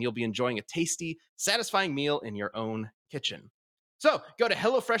 minutes and you'll be enjoying a tasty, satisfying meal in your own kitchen. So go to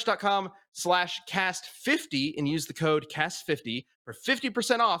HelloFresh.com/cast50 and use the code cast50 for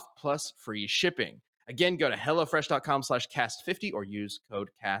 50% off plus free shipping. Again, go to HelloFresh.com/cast50 or use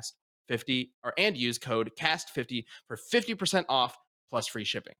code cast50 and use code cast50 for 50% off plus free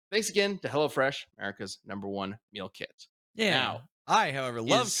shipping. Thanks again to HelloFresh, America's #1 meal kit. Yeah. Now, I, however,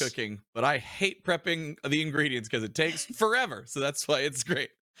 love cooking, but I hate prepping the ingredients because it takes forever. So that's why it's great.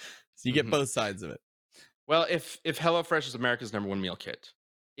 So you get both sides of it. Well, if HelloFresh is America's #1 meal kit,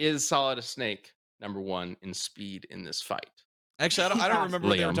 is Solidus Snake #1 in speed in this fight? Actually, I don't remember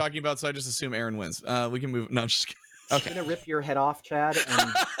what they were talking about, so I just assume Aaron wins. We can move. No, I'm just kidding. Okay. I'm gonna rip your head off, Chad,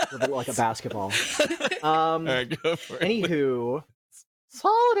 and rip it like a basketball. All right, go for it. Anywho,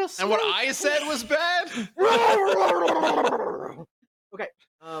 Solidus. And what I said was bad. Okay.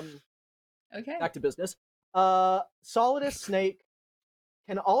 Okay. Back to business. Solidus Snake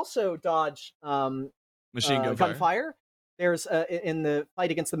can also dodge machine gun gunfire. There's in the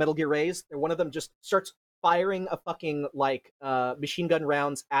fight against the Metal Gear Rays, one of them just starts firing a fucking like machine gun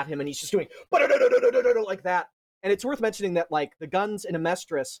rounds at him, and he's just doing like that. And it's worth mentioning that like the guns in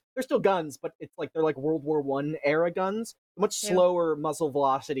Amestris, they're still guns, but it's like they're like World War I era guns, much slower muzzle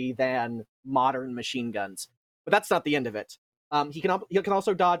velocity than modern machine guns. But that's not the end of it. He can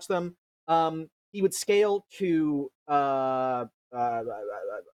also dodge them. He would scale to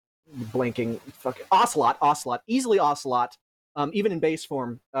blanking fucking Ocelot, easily Ocelot. Even in base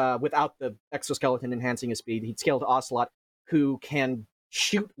form, without the exoskeleton enhancing his speed, he'd scale to Ocelot, who can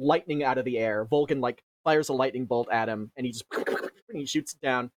shoot lightning out of the air. Vulcan like fires a lightning bolt at him, and he just shoots it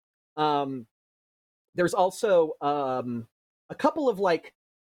down. There's also a couple of like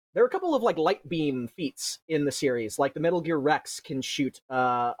light beam feats in the series. Like the Metal Gear Rex can shoot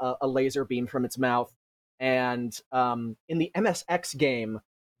a laser beam from its mouth, and in the MSX game,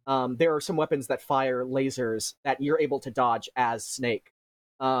 there are some weapons that fire lasers that you're able to dodge as Snake.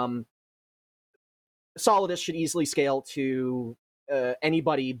 Solidus should easily scale to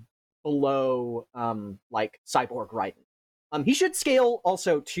anybody below like Cyborg Raiden. He should scale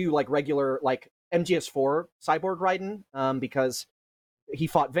also to like regular like MGS4 Cyborg Raiden, because he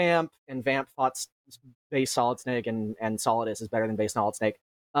fought Vamp, and Vamp fought base Solid Snake, and Solidus is better than base Solid Snake.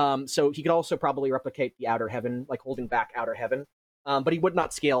 So he could also probably replicate the Outer Heaven, like holding back Outer Heaven. But he would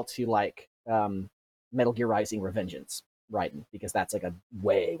not scale to like Metal Gear Rising Revengeance. Raiden, because that's like a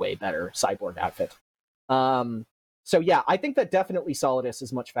way better cyborg outfit. So yeah, I think that definitely Solidus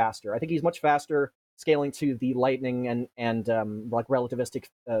is much faster. I think he's much faster scaling to the lightning and like relativistic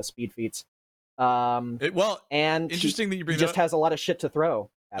speed feats. And interesting that you bring he just has a lot of shit to throw.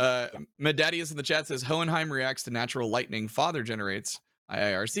 Medadius in the chat says Hohenheim reacts to natural lightning father generates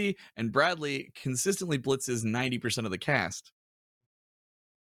IIRC, and Bradley consistently blitzes 90% of the cast.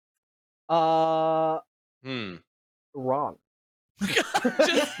 Wrong.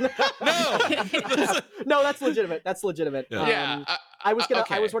 No, that's legitimate. That's legitimate. Yeah. I was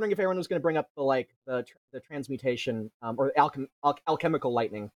wondering if everyone was gonna bring up the transmutation or alchemical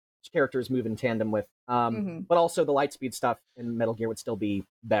lightning, which characters move in tandem with. But also the light speed stuff in Metal Gear would still be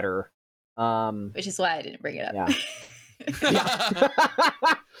better. Which is why I didn't bring it up. Yeah.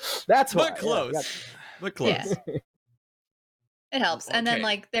 That's why. But close. Yeah. But close. Yeah. It helps. And then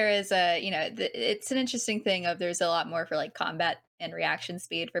like there is it's an interesting thing of there's a lot more for like combat and reaction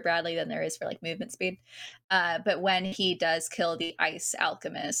speed for Bradley than there is for like movement speed. But when he does kill the ice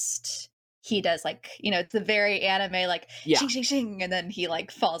alchemist, he does like, it's the very anime like shing shing shing, and then he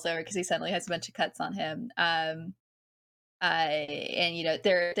like falls over because he suddenly has a bunch of cuts on him. And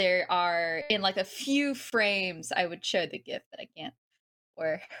there are in like a few frames, I would show the GIF, but I can't.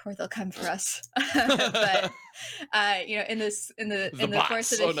 Or they'll come for us. But in the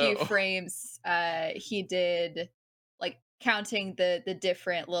course of a few frames, he did like counting the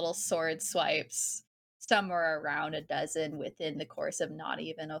different little sword swipes, somewhere around a dozen within the course of not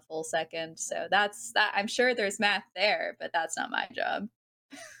even a full second. So that's that. I'm sure there's math there, but that's not my job.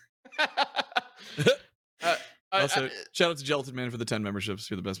 Also, shout out to Gelatin Man for the 10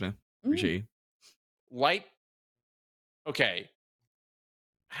 memberships. You're the best, man. Appreciate you.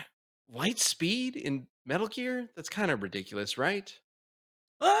 Light speed in Metal Gear? That's kind of ridiculous, right?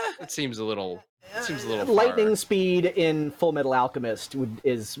 It seems a little lightning far. Speed in Full Metal Alchemist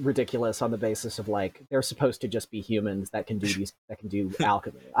is ridiculous on the basis of like they're supposed to just be humans that can do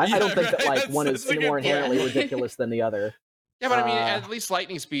alchemy. I don't think that like one is any more inherently ridiculous than the other. Yeah, but I mean, at least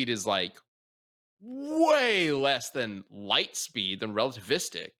lightning speed is like way less than light speed than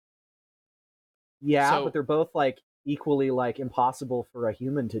relativistic. Yeah, but they're both like equally like impossible for a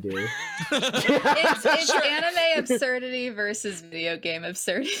human to do. It's anime absurdity versus video game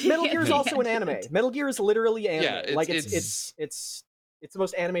absurdity. Metal Gear is also an anime. Metal Gear is literally anime. Yeah, it's the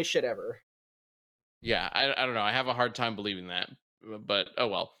most anime shit ever. Yeah, I don't know. I have a hard time believing that, but oh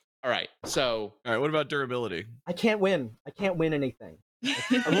well. All right. What about durability? I can't win anything.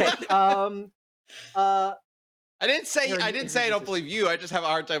 Okay. I didn't say I don't believe you. I just have a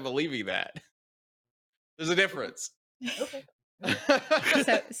hard time believing that. There's a difference. Okay.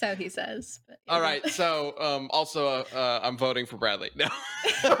 So he says. But, All right. So also I'm voting for Bradley. No.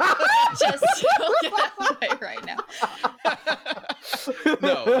 Just get out of the way right now.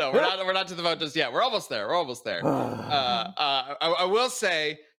 No, we're not to the vote just yet. We're almost there. I will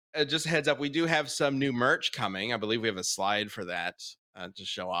say, just a heads up, we do have some new merch coming. I believe we have a slide for that to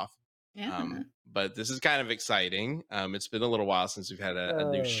show off. Yeah. But this is kind of exciting. It's been a little while since we've had a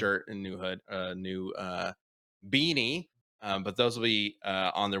new shirt and new hood, new beanie. But those will be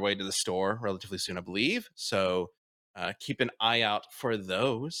on their way to the store relatively soon, I believe. So keep an eye out for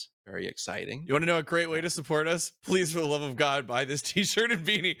those. Very exciting. You want to know a great way to support us? Please, for the love of God, buy this t-shirt and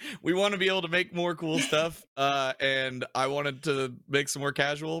beanie. We want to be able to make more cool stuff. And I wanted to make some more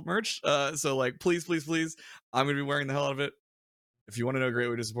casual merch. So like, please, I'm going to be wearing the hell out of it. If you want to know a great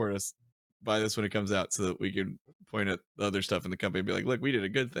way to support us, buy this when it comes out so that we can point at the other stuff in the company and be like, look, we did a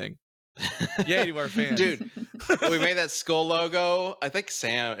good thing. Yay to our fans. Dude, we made that skull logo. I think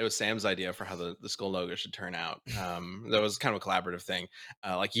it was Sam's idea for how the skull logo should turn out. That was kind of a collaborative thing,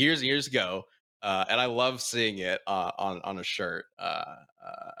 like years and years ago. And I love seeing it on a shirt.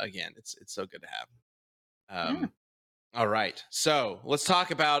 Again, it's so good to have. All right. So let's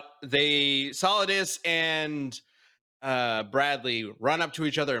talk about Solidus and Bradley run up to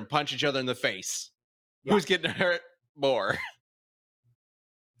each other and punch each other in the face. Yeah. Who's getting hurt more?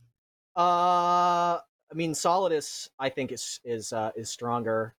 I mean, Solidus, I think is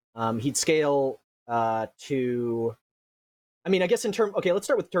stronger. He'd scale to. I mean, I guess okay, let's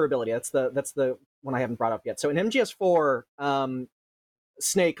start with durability. That's the one I haven't brought up yet. So in MGS4,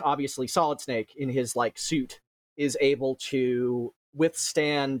 Snake, obviously Solid Snake in his like suit, is able to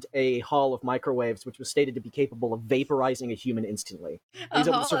withstand a hall of microwaves, which was stated to be capable of vaporizing a human instantly. He's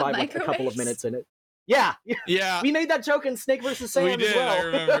able to survive like a couple of minutes in it. Yeah. We made that joke in Snake versus Sam as well. I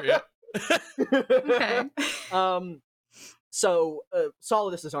remember. Yeah. Okay. So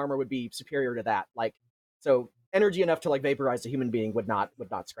Solidus's armor would be superior to that. Like, so energy enough to like vaporize a human being would not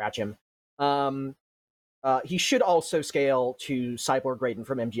scratch him. he should also scale to Cyborg Raiden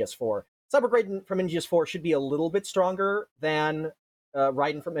from MGS4. Cyborg Raiden from MGS4 should be a little bit stronger than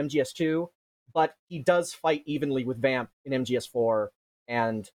Raiden from MGS2, but he does fight evenly with Vamp in MGS4,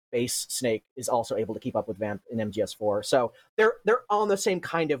 and Base Snake is also able to keep up with Vamp in MGS4. So they're on the same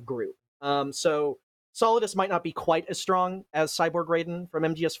kind of group. So Solidus might not be quite as strong as Cyborg Raiden from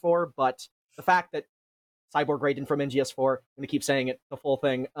MGS4, but the fact that Cyborg Raiden from MGS4, I'm going to keep saying it, the full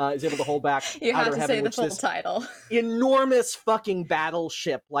thing, is able to hold back You have Outer to Heaven, say the which full this title. enormous fucking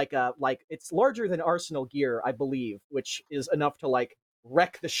battleship, like it's larger than Arsenal Gear, I believe, which is enough to like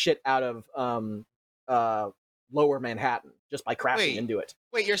wreck the shit out of Lower Manhattan just by crashing into it.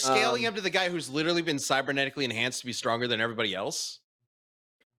 Wait, you're scaling up to the guy who's literally been cybernetically enhanced to be stronger than everybody else?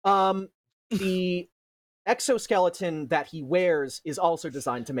 The exoskeleton that he wears is also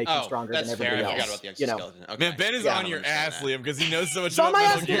designed to make him stronger than everybody else. I forgot about the exoskeleton. Okay. Man, Ben is on your ass, Liam, because he knows so much It's on about my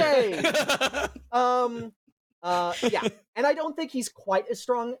ass Metal today! Yeah, and I don't think he's quite as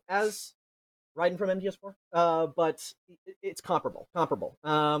strong as Raiden from MGS4, but it's comparable.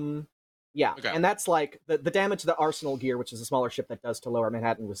 Yeah, Okay. and that's like the damage that Arsenal Gear, which is a smaller ship that does to Lower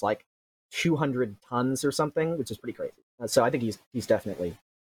Manhattan, was like 200 tons or something, which is pretty crazy. So I think he's definitely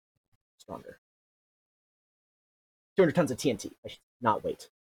stronger. 200 tons of TNT. I should not weight.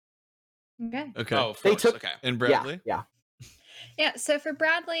 Okay. Okay. Oh, of They course. took- Okay. And Bradley? Yeah. Yeah, so for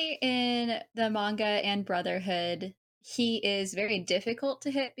Bradley in the manga and Brotherhood, he is very difficult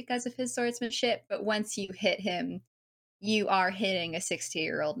to hit because of his swordsmanship, but once you hit him, you are hitting a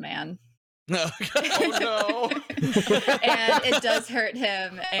 60-year-old man. No. Oh no. And it does hurt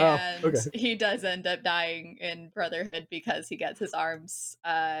him, and okay. he does end up dying in Brotherhood because he gets his arms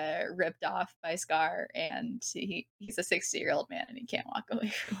ripped off by Scar, and he's a 60-year-old man and he can't walk away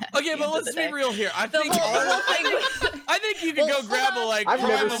from that. Okay, but let's be real here. I The think whole thing I think you can Well, go grab a like I've Crime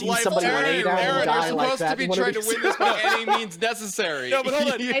never of seen Life somebody Journey lay or down and whatever. die You're like supposed that to be in one of trying to these. win this by any means necessary. No, but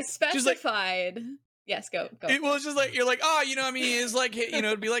hold on. I Just like- specified. Yes, go. It was just like you're like, oh, you know, I mean, it's like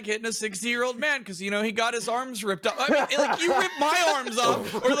it'd be like hitting a 60-year-old man because he got his arms ripped off. I mean, like you rip my arms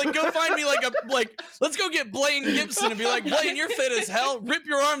off, or like go find me let's go get Blaine Gibson and be like, Blaine, you're fit as hell. Rip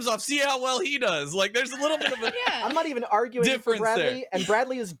your arms off, see how well he does. Like, there's a little bit of a Yeah. I'm not even arguing for Difference Bradley, there. and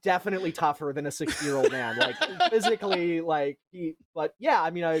Bradley is definitely tougher than a 60-year-old man. Like physically, but yeah,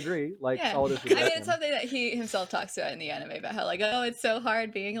 I mean, I agree. Like, Yeah. Solidus I would mean, wreck it's him. something that he himself talks about in the anime about how, like, oh, it's so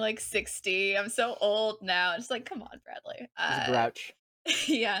hard being like 60. I'm so old now. It's like, come on, Bradley. He's a grouch.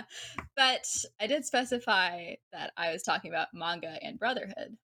 Yeah. But I did specify that I was talking about manga and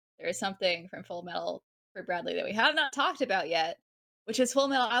Brotherhood. There is something from Full Metal for Bradley that we have not talked about yet, which is Full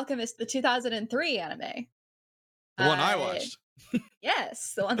Metal Alchemist, the 2003 anime. the one I watched.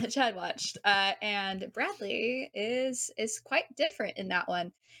 Yes, the one that Chad watched. And Bradley is quite different in that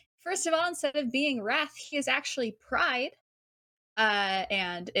one. First of all, instead of being wrath, he is actually pride.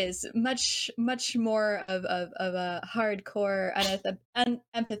 And is much more of a hardcore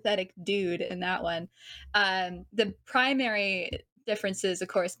unempathetic dude in that one. The primary differences, of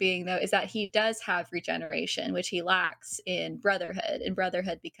course, being though is that he does have regeneration, which he lacks in Brotherhood. In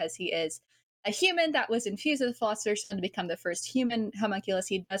Brotherhood, because he is a human that was infused with the Philosopher's Stone to become the first human homunculus,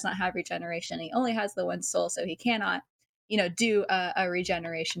 he does not have regeneration. He only has the one soul, so he cannot, do a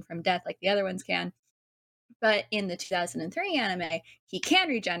regeneration from death like the other ones can. But in the 2003 anime, he can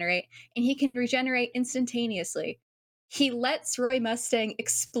regenerate, and he can regenerate instantaneously. He lets Roy Mustang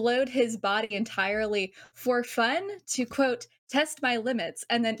explode his body entirely for fun to, quote, test my limits,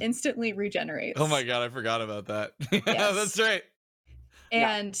 and then instantly regenerates. Oh my god, I forgot about that. Yeah, Yes. that's right.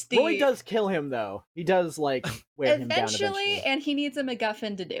 And Roy does kill him, though. He does, like, wear him down eventually. and he needs a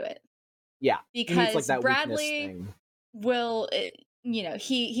MacGuffin to do it. Yeah. Because he needs, like, that Bradley weakness thing. will...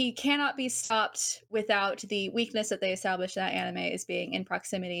 he cannot be stopped without the weakness that they established in that anime is being in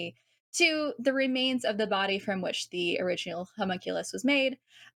proximity to the remains of the body from which the original homunculus was made.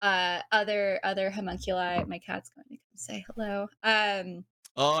 Other homunculi. My cat's going to come say hello.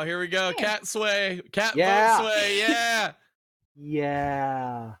 Oh, here we go. Yeah. Cat sway. Cat Yeah. vote sway. Yeah.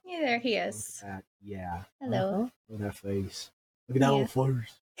 Yeah. Yeah, there he Look is. at that. Yeah. Hello. Look at that face. Look at that Yeah. little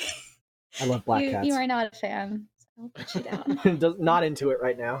furs. I love black cats. You are not a fan. So I'll put you down. Not into it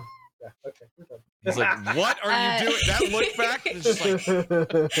right now. Yeah, okay. He's like, what are you doing? That look back is just like,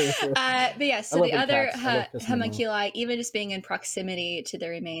 But yeah, so love the big other cats. I love pissing them off. homunculi, even just being in proximity to the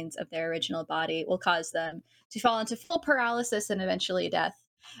remains of their original body, will cause them to fall into full paralysis and eventually death.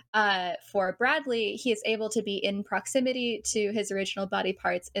 For Bradley, he is able to be in proximity to his original body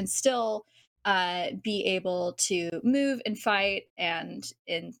parts and still be able to move and fight. And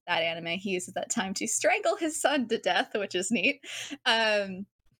in that anime, he uses that time to strangle his son to death, which is neat.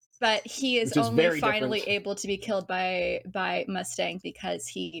 but he is Which is only very finally different. able to be killed by Mustang because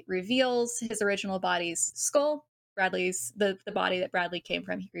he reveals his original body's skull. Bradley's the body that Bradley came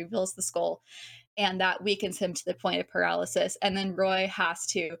from. He reveals the skull, and that weakens him to the point of paralysis. And then Roy has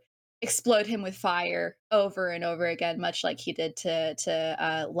to explode him with fire over and over again, much like he did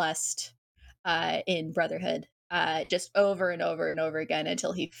to Lust in Brotherhood, just over and over and over again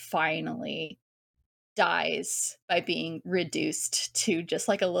until he finally dies by being reduced to just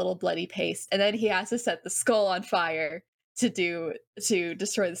like a little bloody paste. And then he has to set the skull on fire to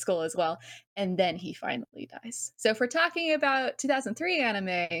destroy the skull as well. And then he finally dies. So if we're talking about 2003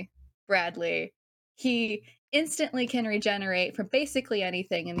 anime Bradley, he instantly can regenerate from basically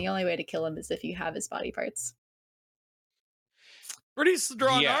anything, and the only way to kill him is if you have his body parts. Pretty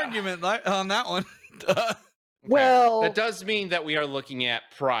strong argument on that one. Okay. Well, that does mean that we are looking at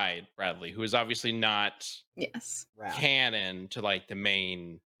Pride Bradley, who is obviously not canon to like the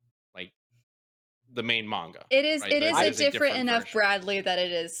main manga. It is right? it is That a different enough version. Bradley that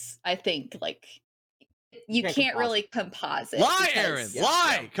it is, I think, like you can't really composite. Lie, Aaron.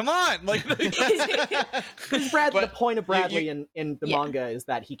 Lie. Come on. Like the point of Bradley in the manga is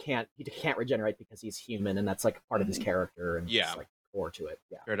that he can't regenerate because he's human, and that's like part of his character, and it's like core to it.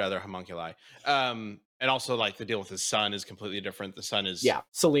 Yeah. Compared to other homunculi. And also like the deal with his son is completely different. The son is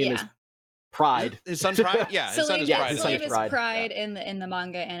Salim is Pride. His son Pride? Yeah, his son is Pride. Salim is Pride in the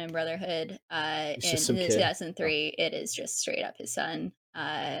manga and in Brotherhood. In 2003, it is just straight up his son.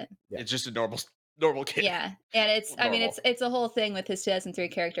 It's just a normal kid. Yeah, and it's a whole thing with his 2003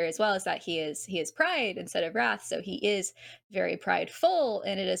 character as well, is that he is Pride instead of Wrath, so he is very prideful,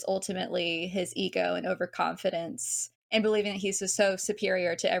 and it is ultimately his ego and overconfidence and believing that he's just so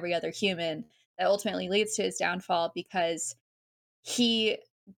superior to every other human that ultimately leads to his downfall, because he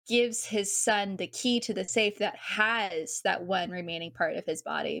gives his son the key to the safe that has that one remaining part of his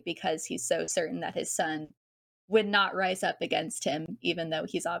body, because he's so certain that his son would not rise up against him, even though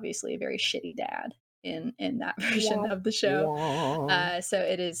he's obviously a very shitty dad in that version of the show. So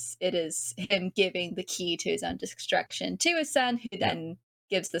it is him giving the key to his own destruction to his son, who then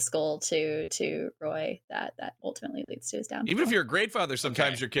gives the skull to Roy that ultimately leads to his downfall. Even if you're a great father,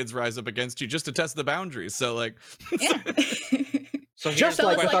 sometimes your kids rise up against you just to test the boundaries. So like So just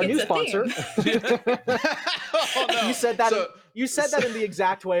like with our new sponsor. Oh, no. You said that in the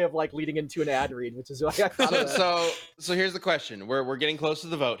exact way of like leading into an ad read, which is why I thought so here's the question. We're getting close to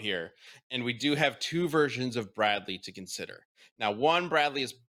the vote here, and we do have two versions of Bradley to consider. Now, one Bradley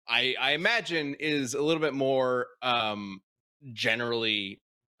is I imagine is a little bit more generally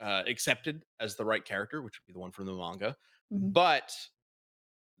accepted as the right character, which would be the one from the manga. Mm-hmm. But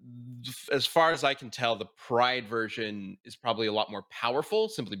as far as I can tell, the Pride version is probably a lot more powerful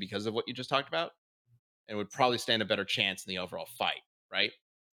simply because of what you just talked about, and would probably stand a better chance in the overall fight, right?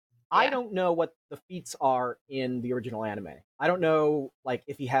 I don't know what the feats are in the original anime. I don't know, like,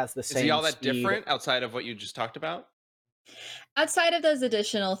 if he has the same. Is he all that speed. different outside of what you just talked about? Outside of those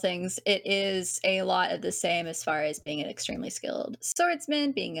additional things, it is a lot of the same as far as being an extremely skilled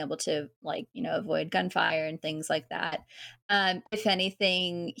swordsman, being able to, like, avoid gunfire and things like that. If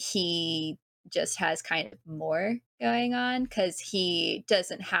anything, he just has kind of more going on because he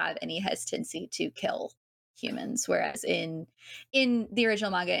doesn't have any hesitancy to kill humans, whereas in the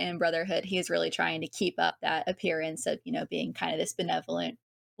original manga and Brotherhood, he is really trying to keep up that appearance of being kind of this benevolent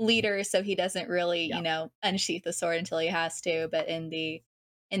leader, so he doesn't really unsheath the sword until he has to. But in the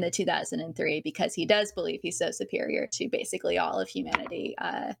 2003, because he does believe he's so superior to basically all of humanity,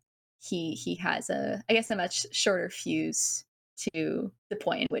 he has a much shorter fuse to the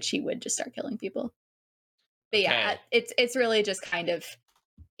point in which he would just start killing people. But yeah, it's really just kind of,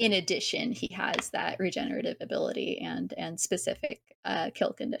 in addition, he has that regenerative ability and specific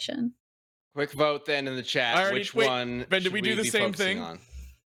kill condition. Quick vote then in the chat. Which one? Ben, did we do the same thing? On?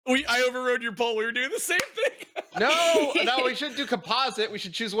 I overrode your poll. We were doing the same thing. No, we shouldn't do composite. We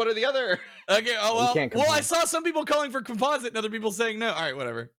should choose one or the other. Okay. Well, I saw some people calling for composite and other people saying no. All right,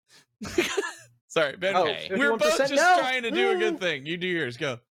 whatever. Sorry, Ben. Okay. We were both just trying to do a good thing. You do yours.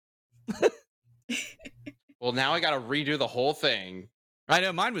 Go. Well, now I got to redo the whole thing. I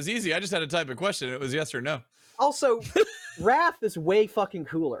know, mine was easy. I just had to type a question. It was yes or no. Also, Wrath is way fucking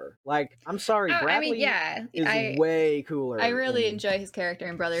cooler. Like, I'm sorry, Bradley is way cooler. I really enjoy his character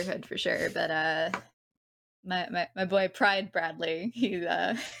in Brotherhood for sure, but my boy Pride Bradley,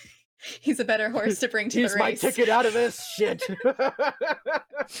 he's a better horse to bring to the race. He's my ticket out of this shit.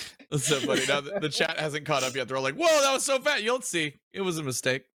 That's so funny. Now the chat hasn't caught up yet. They're all like, "Whoa, that was so fast." You'll see. It was a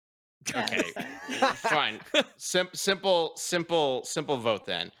mistake. Okay, fine. Simple vote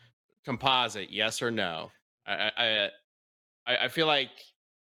then. Composite, yes or no? I feel like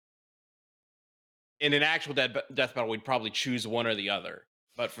in an actual death battle, we'd probably choose one or the other.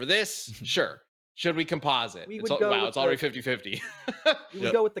 But for this, sure. Should we composite? It's already 50-50. We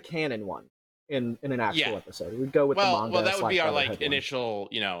would go with the canon one in an actual episode. We'd go with the manga. Well, that would be our Brotherhood initial,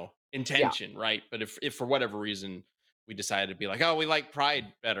 intention, right? But if for whatever reason we decided to be like, oh, we like Pride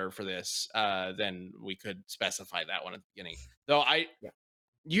better for this, then we could specify that one at the beginning. Though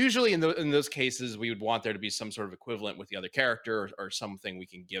usually in those cases, we would want there to be some sort of equivalent with the other character or something we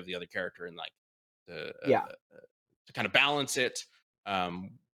can give the other character and like to kind of balance it.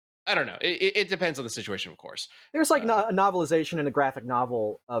 I don't know. It depends on the situation, of course. There's like a novelization and a graphic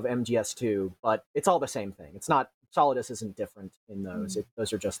novel of MGS2, but it's all the same thing. It's not, Solidus isn't different in those.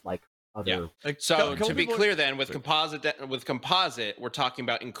 Those are just like other. Yeah. So to be clear, then with composite, we're talking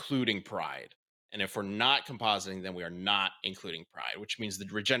about including Pride, and if we're not compositing, then we are not including Pride, which means the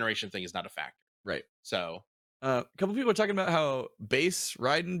regeneration thing is not a factor. Right. So a couple people are talking about how base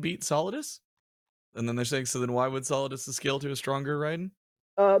Raiden beat Solidus, and then they're saying, so then why would Solidus scale to a stronger Raiden?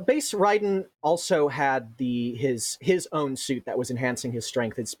 Base Raiden also had his own suit that was enhancing his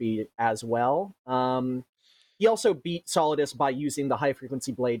strength and speed as well. He also beat Solidus by using the high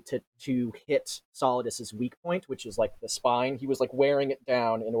frequency blade to hit Solidus's weak point, which is like the spine. He was like wearing it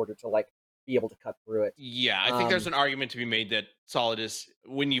down in order to like be able to cut through it. Yeah, I think there's an argument to be made that Solidus,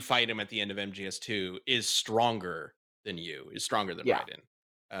 when you fight him at the end of MGS2, is stronger than Raiden.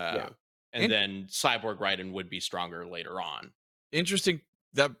 And then Cyborg Raiden would be stronger later on. Interesting.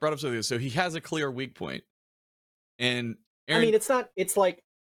 That brought up something. So he has a clear weak point. And Aaron, I mean, it's not. It's like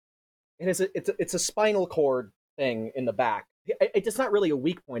it's a spinal cord thing in the back. It's not really a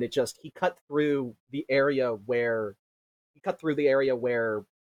weak point. It just he cut through the area where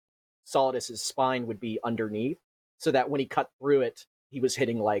Solidus's spine would be underneath, so that when he cut through it, he was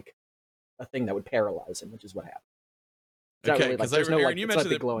hitting like a thing that would paralyze him, which is what happened. Okay, because Aaron, you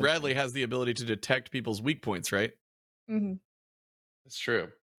mentioned that Bradley has the ability to detect people's weak points, right? Mm-hmm. That's true.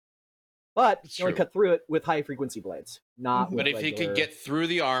 But he only cut through it with high frequency blades, not. But if he could get through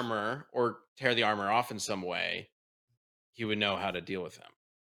the armor or tear the armor off in some way, he would know how to deal with him.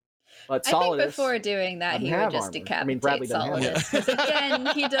 But I think before doing that, he would just decapitate Solidus. Because again,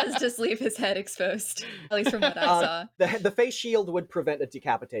 he does just leave his head exposed, at least from what I saw. The face shield would prevent a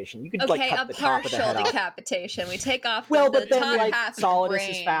decapitation. You could cut the top of the head decapitation. We take off but then top like half Solidus brain,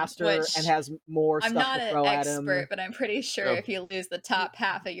 is faster and has more stuff to throw at him. I'm not an expert, but I'm pretty sure if you lose the top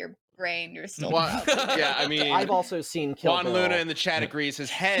half of your brain, you're still yeah, I mean, I've also seen Kill Juan Bill. Luna in the chat agrees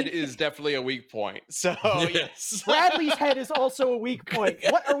his head is definitely a weak point. So yes, Bradley's head is also a weak point.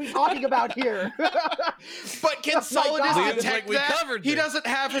 What are we talking about here? But can Solidus detect that? He doesn't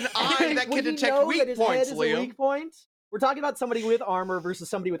have an eye that can detect weak points, Liam. Weak point? We're talking about somebody with armor versus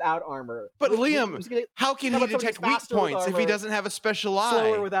somebody without armor. But Liam, how can he detect weak points if he doesn't have a special eye?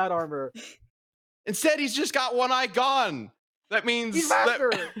 Slower without armor. Instead, he's just got one eye gone. That means he's faster.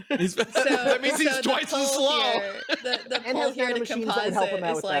 That means he's twice as slow. The pull here to composite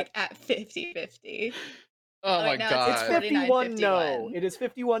is like at 50-50. Oh my god. It's 51 no. It is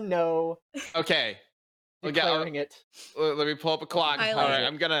 51 no. Okay. Declaring it. Let me pull up a clock. All right,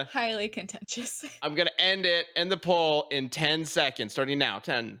 I'm gonna highly contentious. I'm gonna end the poll in 10 seconds, starting now.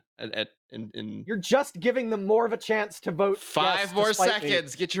 10 You're just giving them more of a chance to vote. 5 more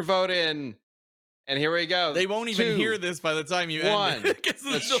seconds. Get your vote in. And here we go. They won't even hear this by the time you end it.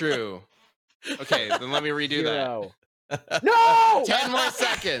 That's true. Okay, then let me redo that. No! 10 more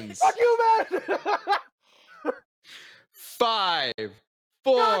seconds. Fuck you, man! 5,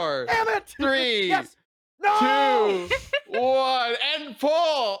 4, damn it! 3, yes! No! 2, 1, and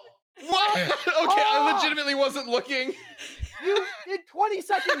pull! What? Okay, I legitimately wasn't looking. You did 20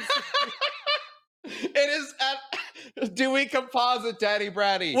 seconds! It is at Dewey Composite, Daddy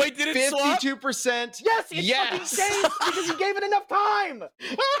Bratty. Wait, did it 52%? Yes, it's fucking changed because you gave it enough time.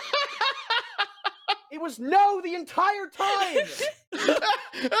 It was no the entire time.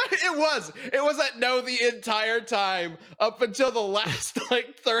 It was at no the entire time up until the last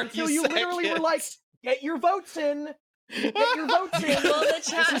like 30 seconds. So you literally were like, get your votes in. Get your votes in. Well, the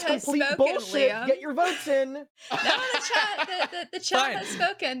chat has spoken, bullshit. Liam. Get your votes in. No, the chat has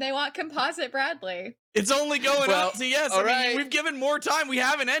spoken. They want Composite Bradley. It's only going up to yes. I mean, we've given more time. We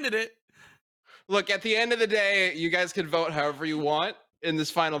haven't ended it. Look, at the end of the day, you guys can vote however you want in this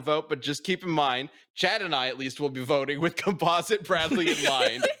final vote, but just keep in mind, Chad and I at least will be voting with Composite Bradley in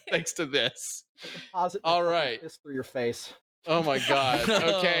mind, thanks to this. All right. This through your face. Oh my god.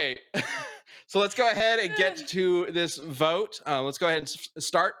 Okay. So let's go ahead and get to this vote. Let's go ahead and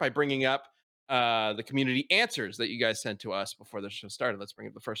start by bringing up the community answers that you guys sent to us before the show started. Let's bring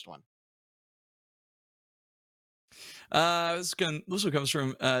up the first one. This one comes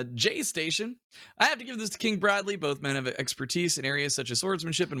from J Station. I have to give this to King Bradley. Both men have expertise in areas such as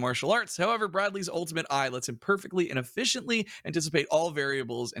swordsmanship and martial arts. However, Bradley's ultimate eye lets him perfectly and efficiently anticipate all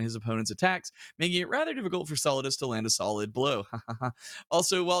variables in his opponent's attacks, making it rather difficult for Solidus to land a solid blow.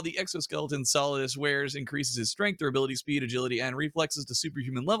 Also, while the exoskeleton Solidus wears increases his strength, durability, speed, agility, and reflexes to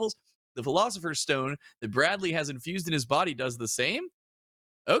superhuman levels, the Philosopher's Stone that Bradley has infused in his body does the same?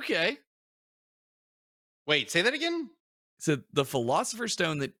 Okay. Wait, say that again? So the Philosopher's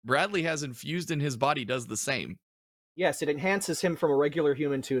Stone that Bradley has infused in his body does the same. Yes, it enhances him from a regular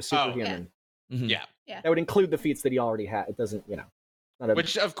human to a superhuman. Yeah. That would include the feats that he already had. It doesn't,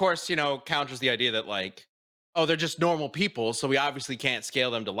 Which, of course, counters the idea that, like, oh, they're just normal people, so we obviously can't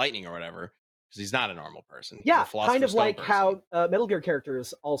scale them to lightning or whatever, because he's not a normal person. He's yeah, a Philosopher's kind of Stone like person. how Metal Gear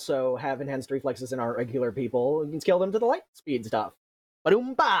characters also have enhanced reflexes and aren't regular people. You can scale them to the light speed stuff.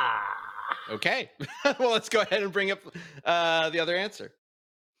 Ba-doom-ba! Okay. Well, let's go ahead and bring up the other answer.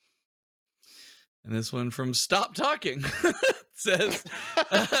 And this one from Stop Talking says,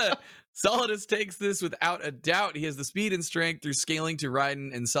 Solidus takes this without a doubt. He has the speed and strength through scaling to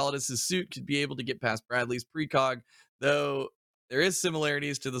Raiden, and Solidus's suit could be able to get past Bradley's precog, though there is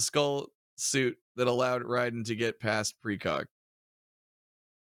similarities to the skull suit that allowed Raiden to get past precog.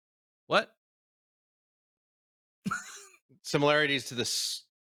 What? Similarities to this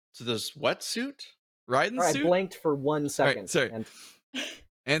what suit? Raiden's I suit? blanked for 1 second. sorry.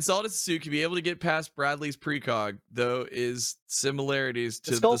 And Solidus' suit can be able to get past Bradley's precog, though is similarities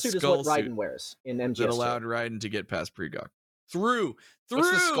to the skull the suit is skull what suit Raiden wears in MGS2. that allowed Raiden to get past precog. Through. What's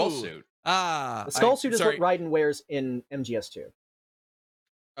the skull suit? The skull suit is what Raiden wears in MGS2.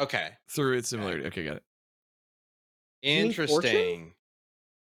 Okay. Through its similarity. Okay, got it. Interesting.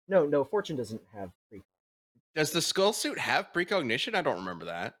 No, Fortune doesn't have precog. Does the skull suit have precognition? I don't remember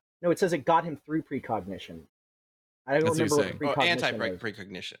that. No, it says it got him through precognition. I don't remember what precognition is.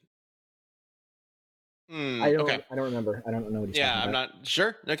 Anti-precognition. I don't remember. I don't know what he's talking about. I'm not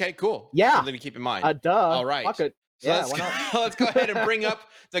sure. Okay, cool. Yeah. Something to keep in mind. Duh. All right. Fuck it. So Yeah, why not? let's go ahead and bring up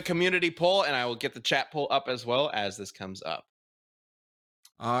the community poll, and I will get the chat poll up as well as this comes up.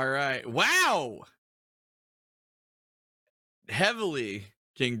 All right. Wow. Heavily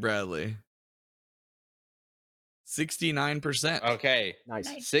King Bradley. 69%. Okay. Nice.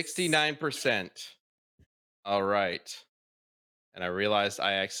 69%. All right. And I realized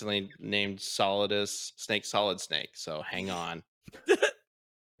I accidentally named Solidus Snake Solid Snake, so hang on. I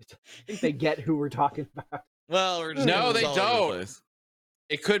think they get who we're talking about. Well, we're just No, they all over the don't. place.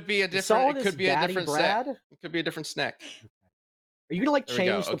 It could be a different. It could be a Daddy different Brad? snack. It could be a different snack. Are you gonna There we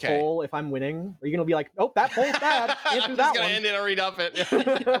go, change the okay. poll if I'm winning? Are you gonna be like, oh, that poll's bad? Can't do I'm that just gonna one. end it and read up it.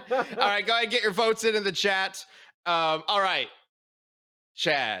 All right, go ahead and get your votes in the chat. All right,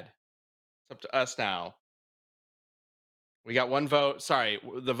 Chad, it's up to us now. We got one vote. Sorry,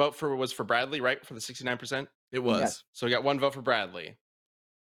 the vote was for Bradley, right? For the 69%. It was. Yes. So we got one vote for Bradley.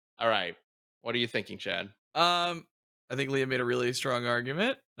 All right, what are you thinking, Chad? I think Liam made a really strong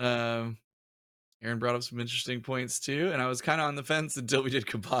argument. Aaron brought up some interesting points too, and I was kind of on the fence until we did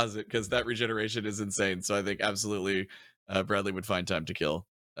composite because that regeneration is insane. So I think absolutely Bradley would find time to kill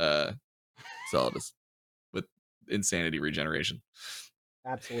Solidus with insanity regeneration.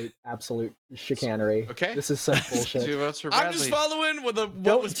 Absolute chicanery. Okay. This is such bullshit. 2 votes for Bradley. I'm just following with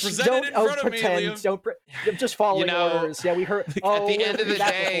what was presented in front of me, Liam. Just following orders. Yeah, we heard. At the end of the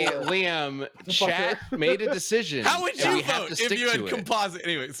day, Liam, chat made a decision. How would and you we have vote to if stick you had to it. composite?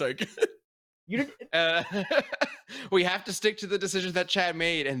 Anyway, sorry. You didn't. We have to stick to the decision that Chad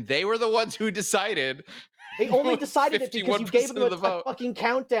made, and they were the ones who decided. They only decided it because you gave 51% them of the a vote. fucking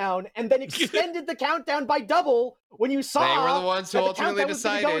countdown and then extended the countdown by double when you saw. They were the ones who that the ultimately countdown was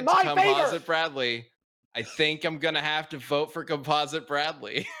gonna go decided in to my favor. composite Bradley. I think I'm gonna have to vote for composite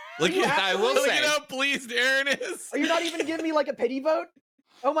Bradley. Look You at I will look say, at how pleased Aaron is. Are you not even giving me like a pity vote?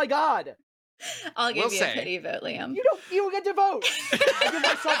 Oh my god! I'll give We'll you say. a pity vote, Liam. You don't get to vote.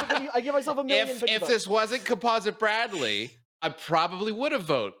 I give myself a million pity if votes. this wasn't composite Bradley, I probably would have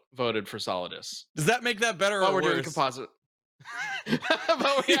voted for Solidus. Does that make that better But or we're worse? doing composite.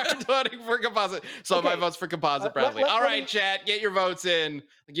 But we are voting for composite. So Okay. my vote's for composite Bradley. All right, chat, get your votes in.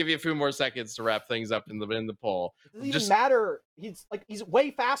 I'll give you a few more seconds to wrap things up in the poll. It doesn't Just- even matter. He's way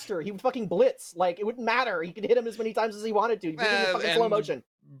faster. He would fucking blitz. Like it wouldn't matter. He could hit him as many times as he wanted to. He's moving in fucking slow and motion.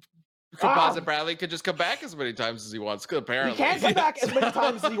 Composite Bradley could just come back as many times as he wants. Apparently, He can't come back as many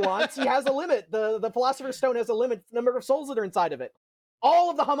times as he wants. He has a limit. The Philosopher's Stone has a limit number of souls that are inside of it.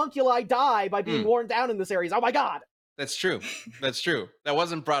 All of the homunculi die by being worn down in this series. Oh my god! That's true. That's true. That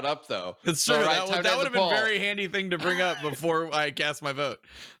wasn't brought up though. It's true. All right, That would have been a poll. very handy thing to bring up before I cast my vote.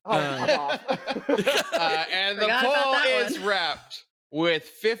 Oh, fuck off. And the Forgot about poll that is one. wrapped with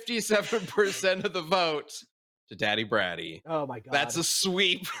 57% of the vote to Daddy Bratty. Oh my god. That's a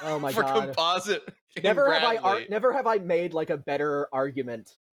sweep Oh my for god. composite. King Never have Bradley. never have I made like a better argument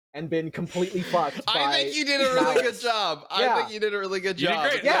and been completely fucked. I think you did a really good malice. job. Yeah. I think you did a really good You did job.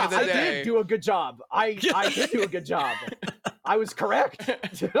 great. At the end Yeah, of the I day. did do a good job. I did do a good job. I was correct. I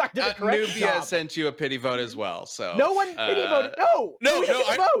did a correct Nubia job. sent you a pity vote as well. So No one pity voted. No, no, we didn't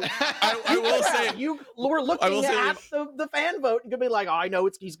I- vote. I will say You were looking say at the fan vote and could be like, oh, I know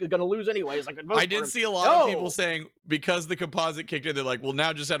he's going to lose anyways. I could vote I for did him. see a lot of No. people saying because the composite kicked in, they're like, well,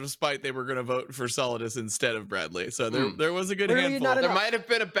 now just out of spite, they were going to vote for Solidus instead of Bradley. So there was a good Clearly handful. not there enough. might have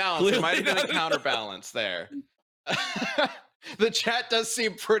been a balance. There Clearly might have been a not enough. counterbalance there. The chat does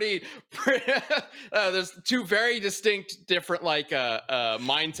seem pretty there's two very distinct different like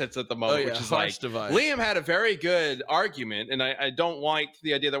mindsets at the moment, which is harsh like divide. Liam had a very good argument, and I don't like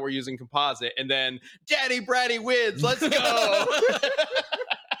the idea that we're using composite, and then Daddy Bratty wins. Let's go.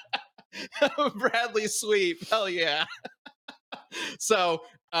 Bradley sweep. Hell yeah. So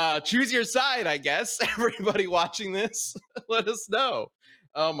choose your side, I guess. Everybody watching this, let us know.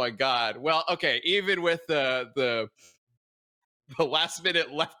 Oh my god. Well, okay, even with the last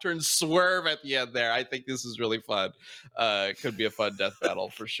minute left turn swerve at the end there, I think this is really fun. It could be a fun death battle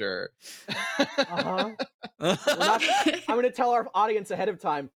for sure. Uh-huh. I'm going to tell our audience ahead of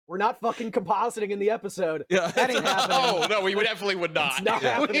time, we're not fucking compositing in the episode. Yeah. That ain't happening. Oh no, we definitely would not. It's not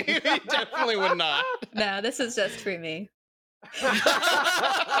happening. We definitely would not. No, this is just for me.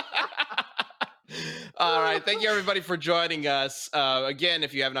 All right, thank you everybody for joining us. Again,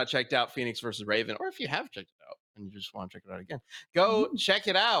 if you have not checked out Phoenix versus Raven, or if you have checked it out and you just want to check it out again, go check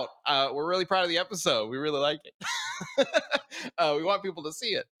it out. We're really proud of the episode. We really like it. We want people to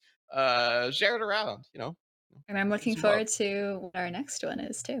see it. Share it around, And I'm looking Some love. forward to what our next one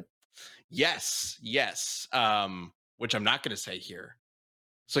is too. Yes. Which I'm not going to say here.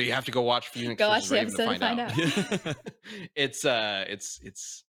 So you have to go watch Phoenix Go watch versus the Raven to episode find out.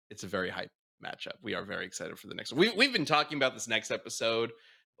 It's a very hype matchup. We are very excited for the next one. We've been talking about this next episode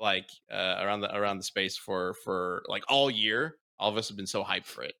like around the space for like all year. All of us have been so hyped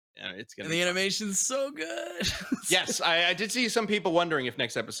for it, and it's gonna. And the animation's so good. Yes, I did see some people wondering if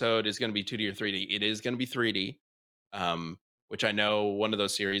next episode is going to be 2D or 3D. It is going to be 3D, which I know one of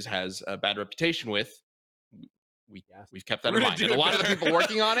those series has a bad reputation with. We've kept that in mind. And a lot of the people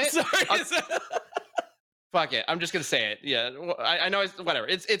working on it. Fuck it. I'm just gonna say it. Yeah, I know it's whatever.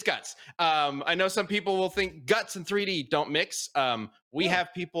 It's Guts. I know some people will think Guts and 3D don't mix. We have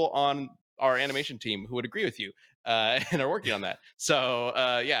people on our animation team who would agree with you and are working on that. So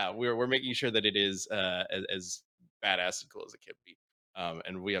yeah, we're making sure that it is as badass and cool as it can be.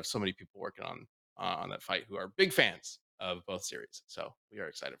 And we have so many people working on that fight who are big fans of both series. So we are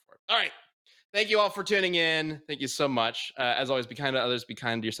excited for it. All right. Thank you all for tuning in. Thank you so much. As always, be kind to others, be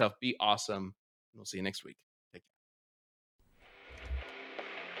kind to yourself, be awesome. We'll see you next week.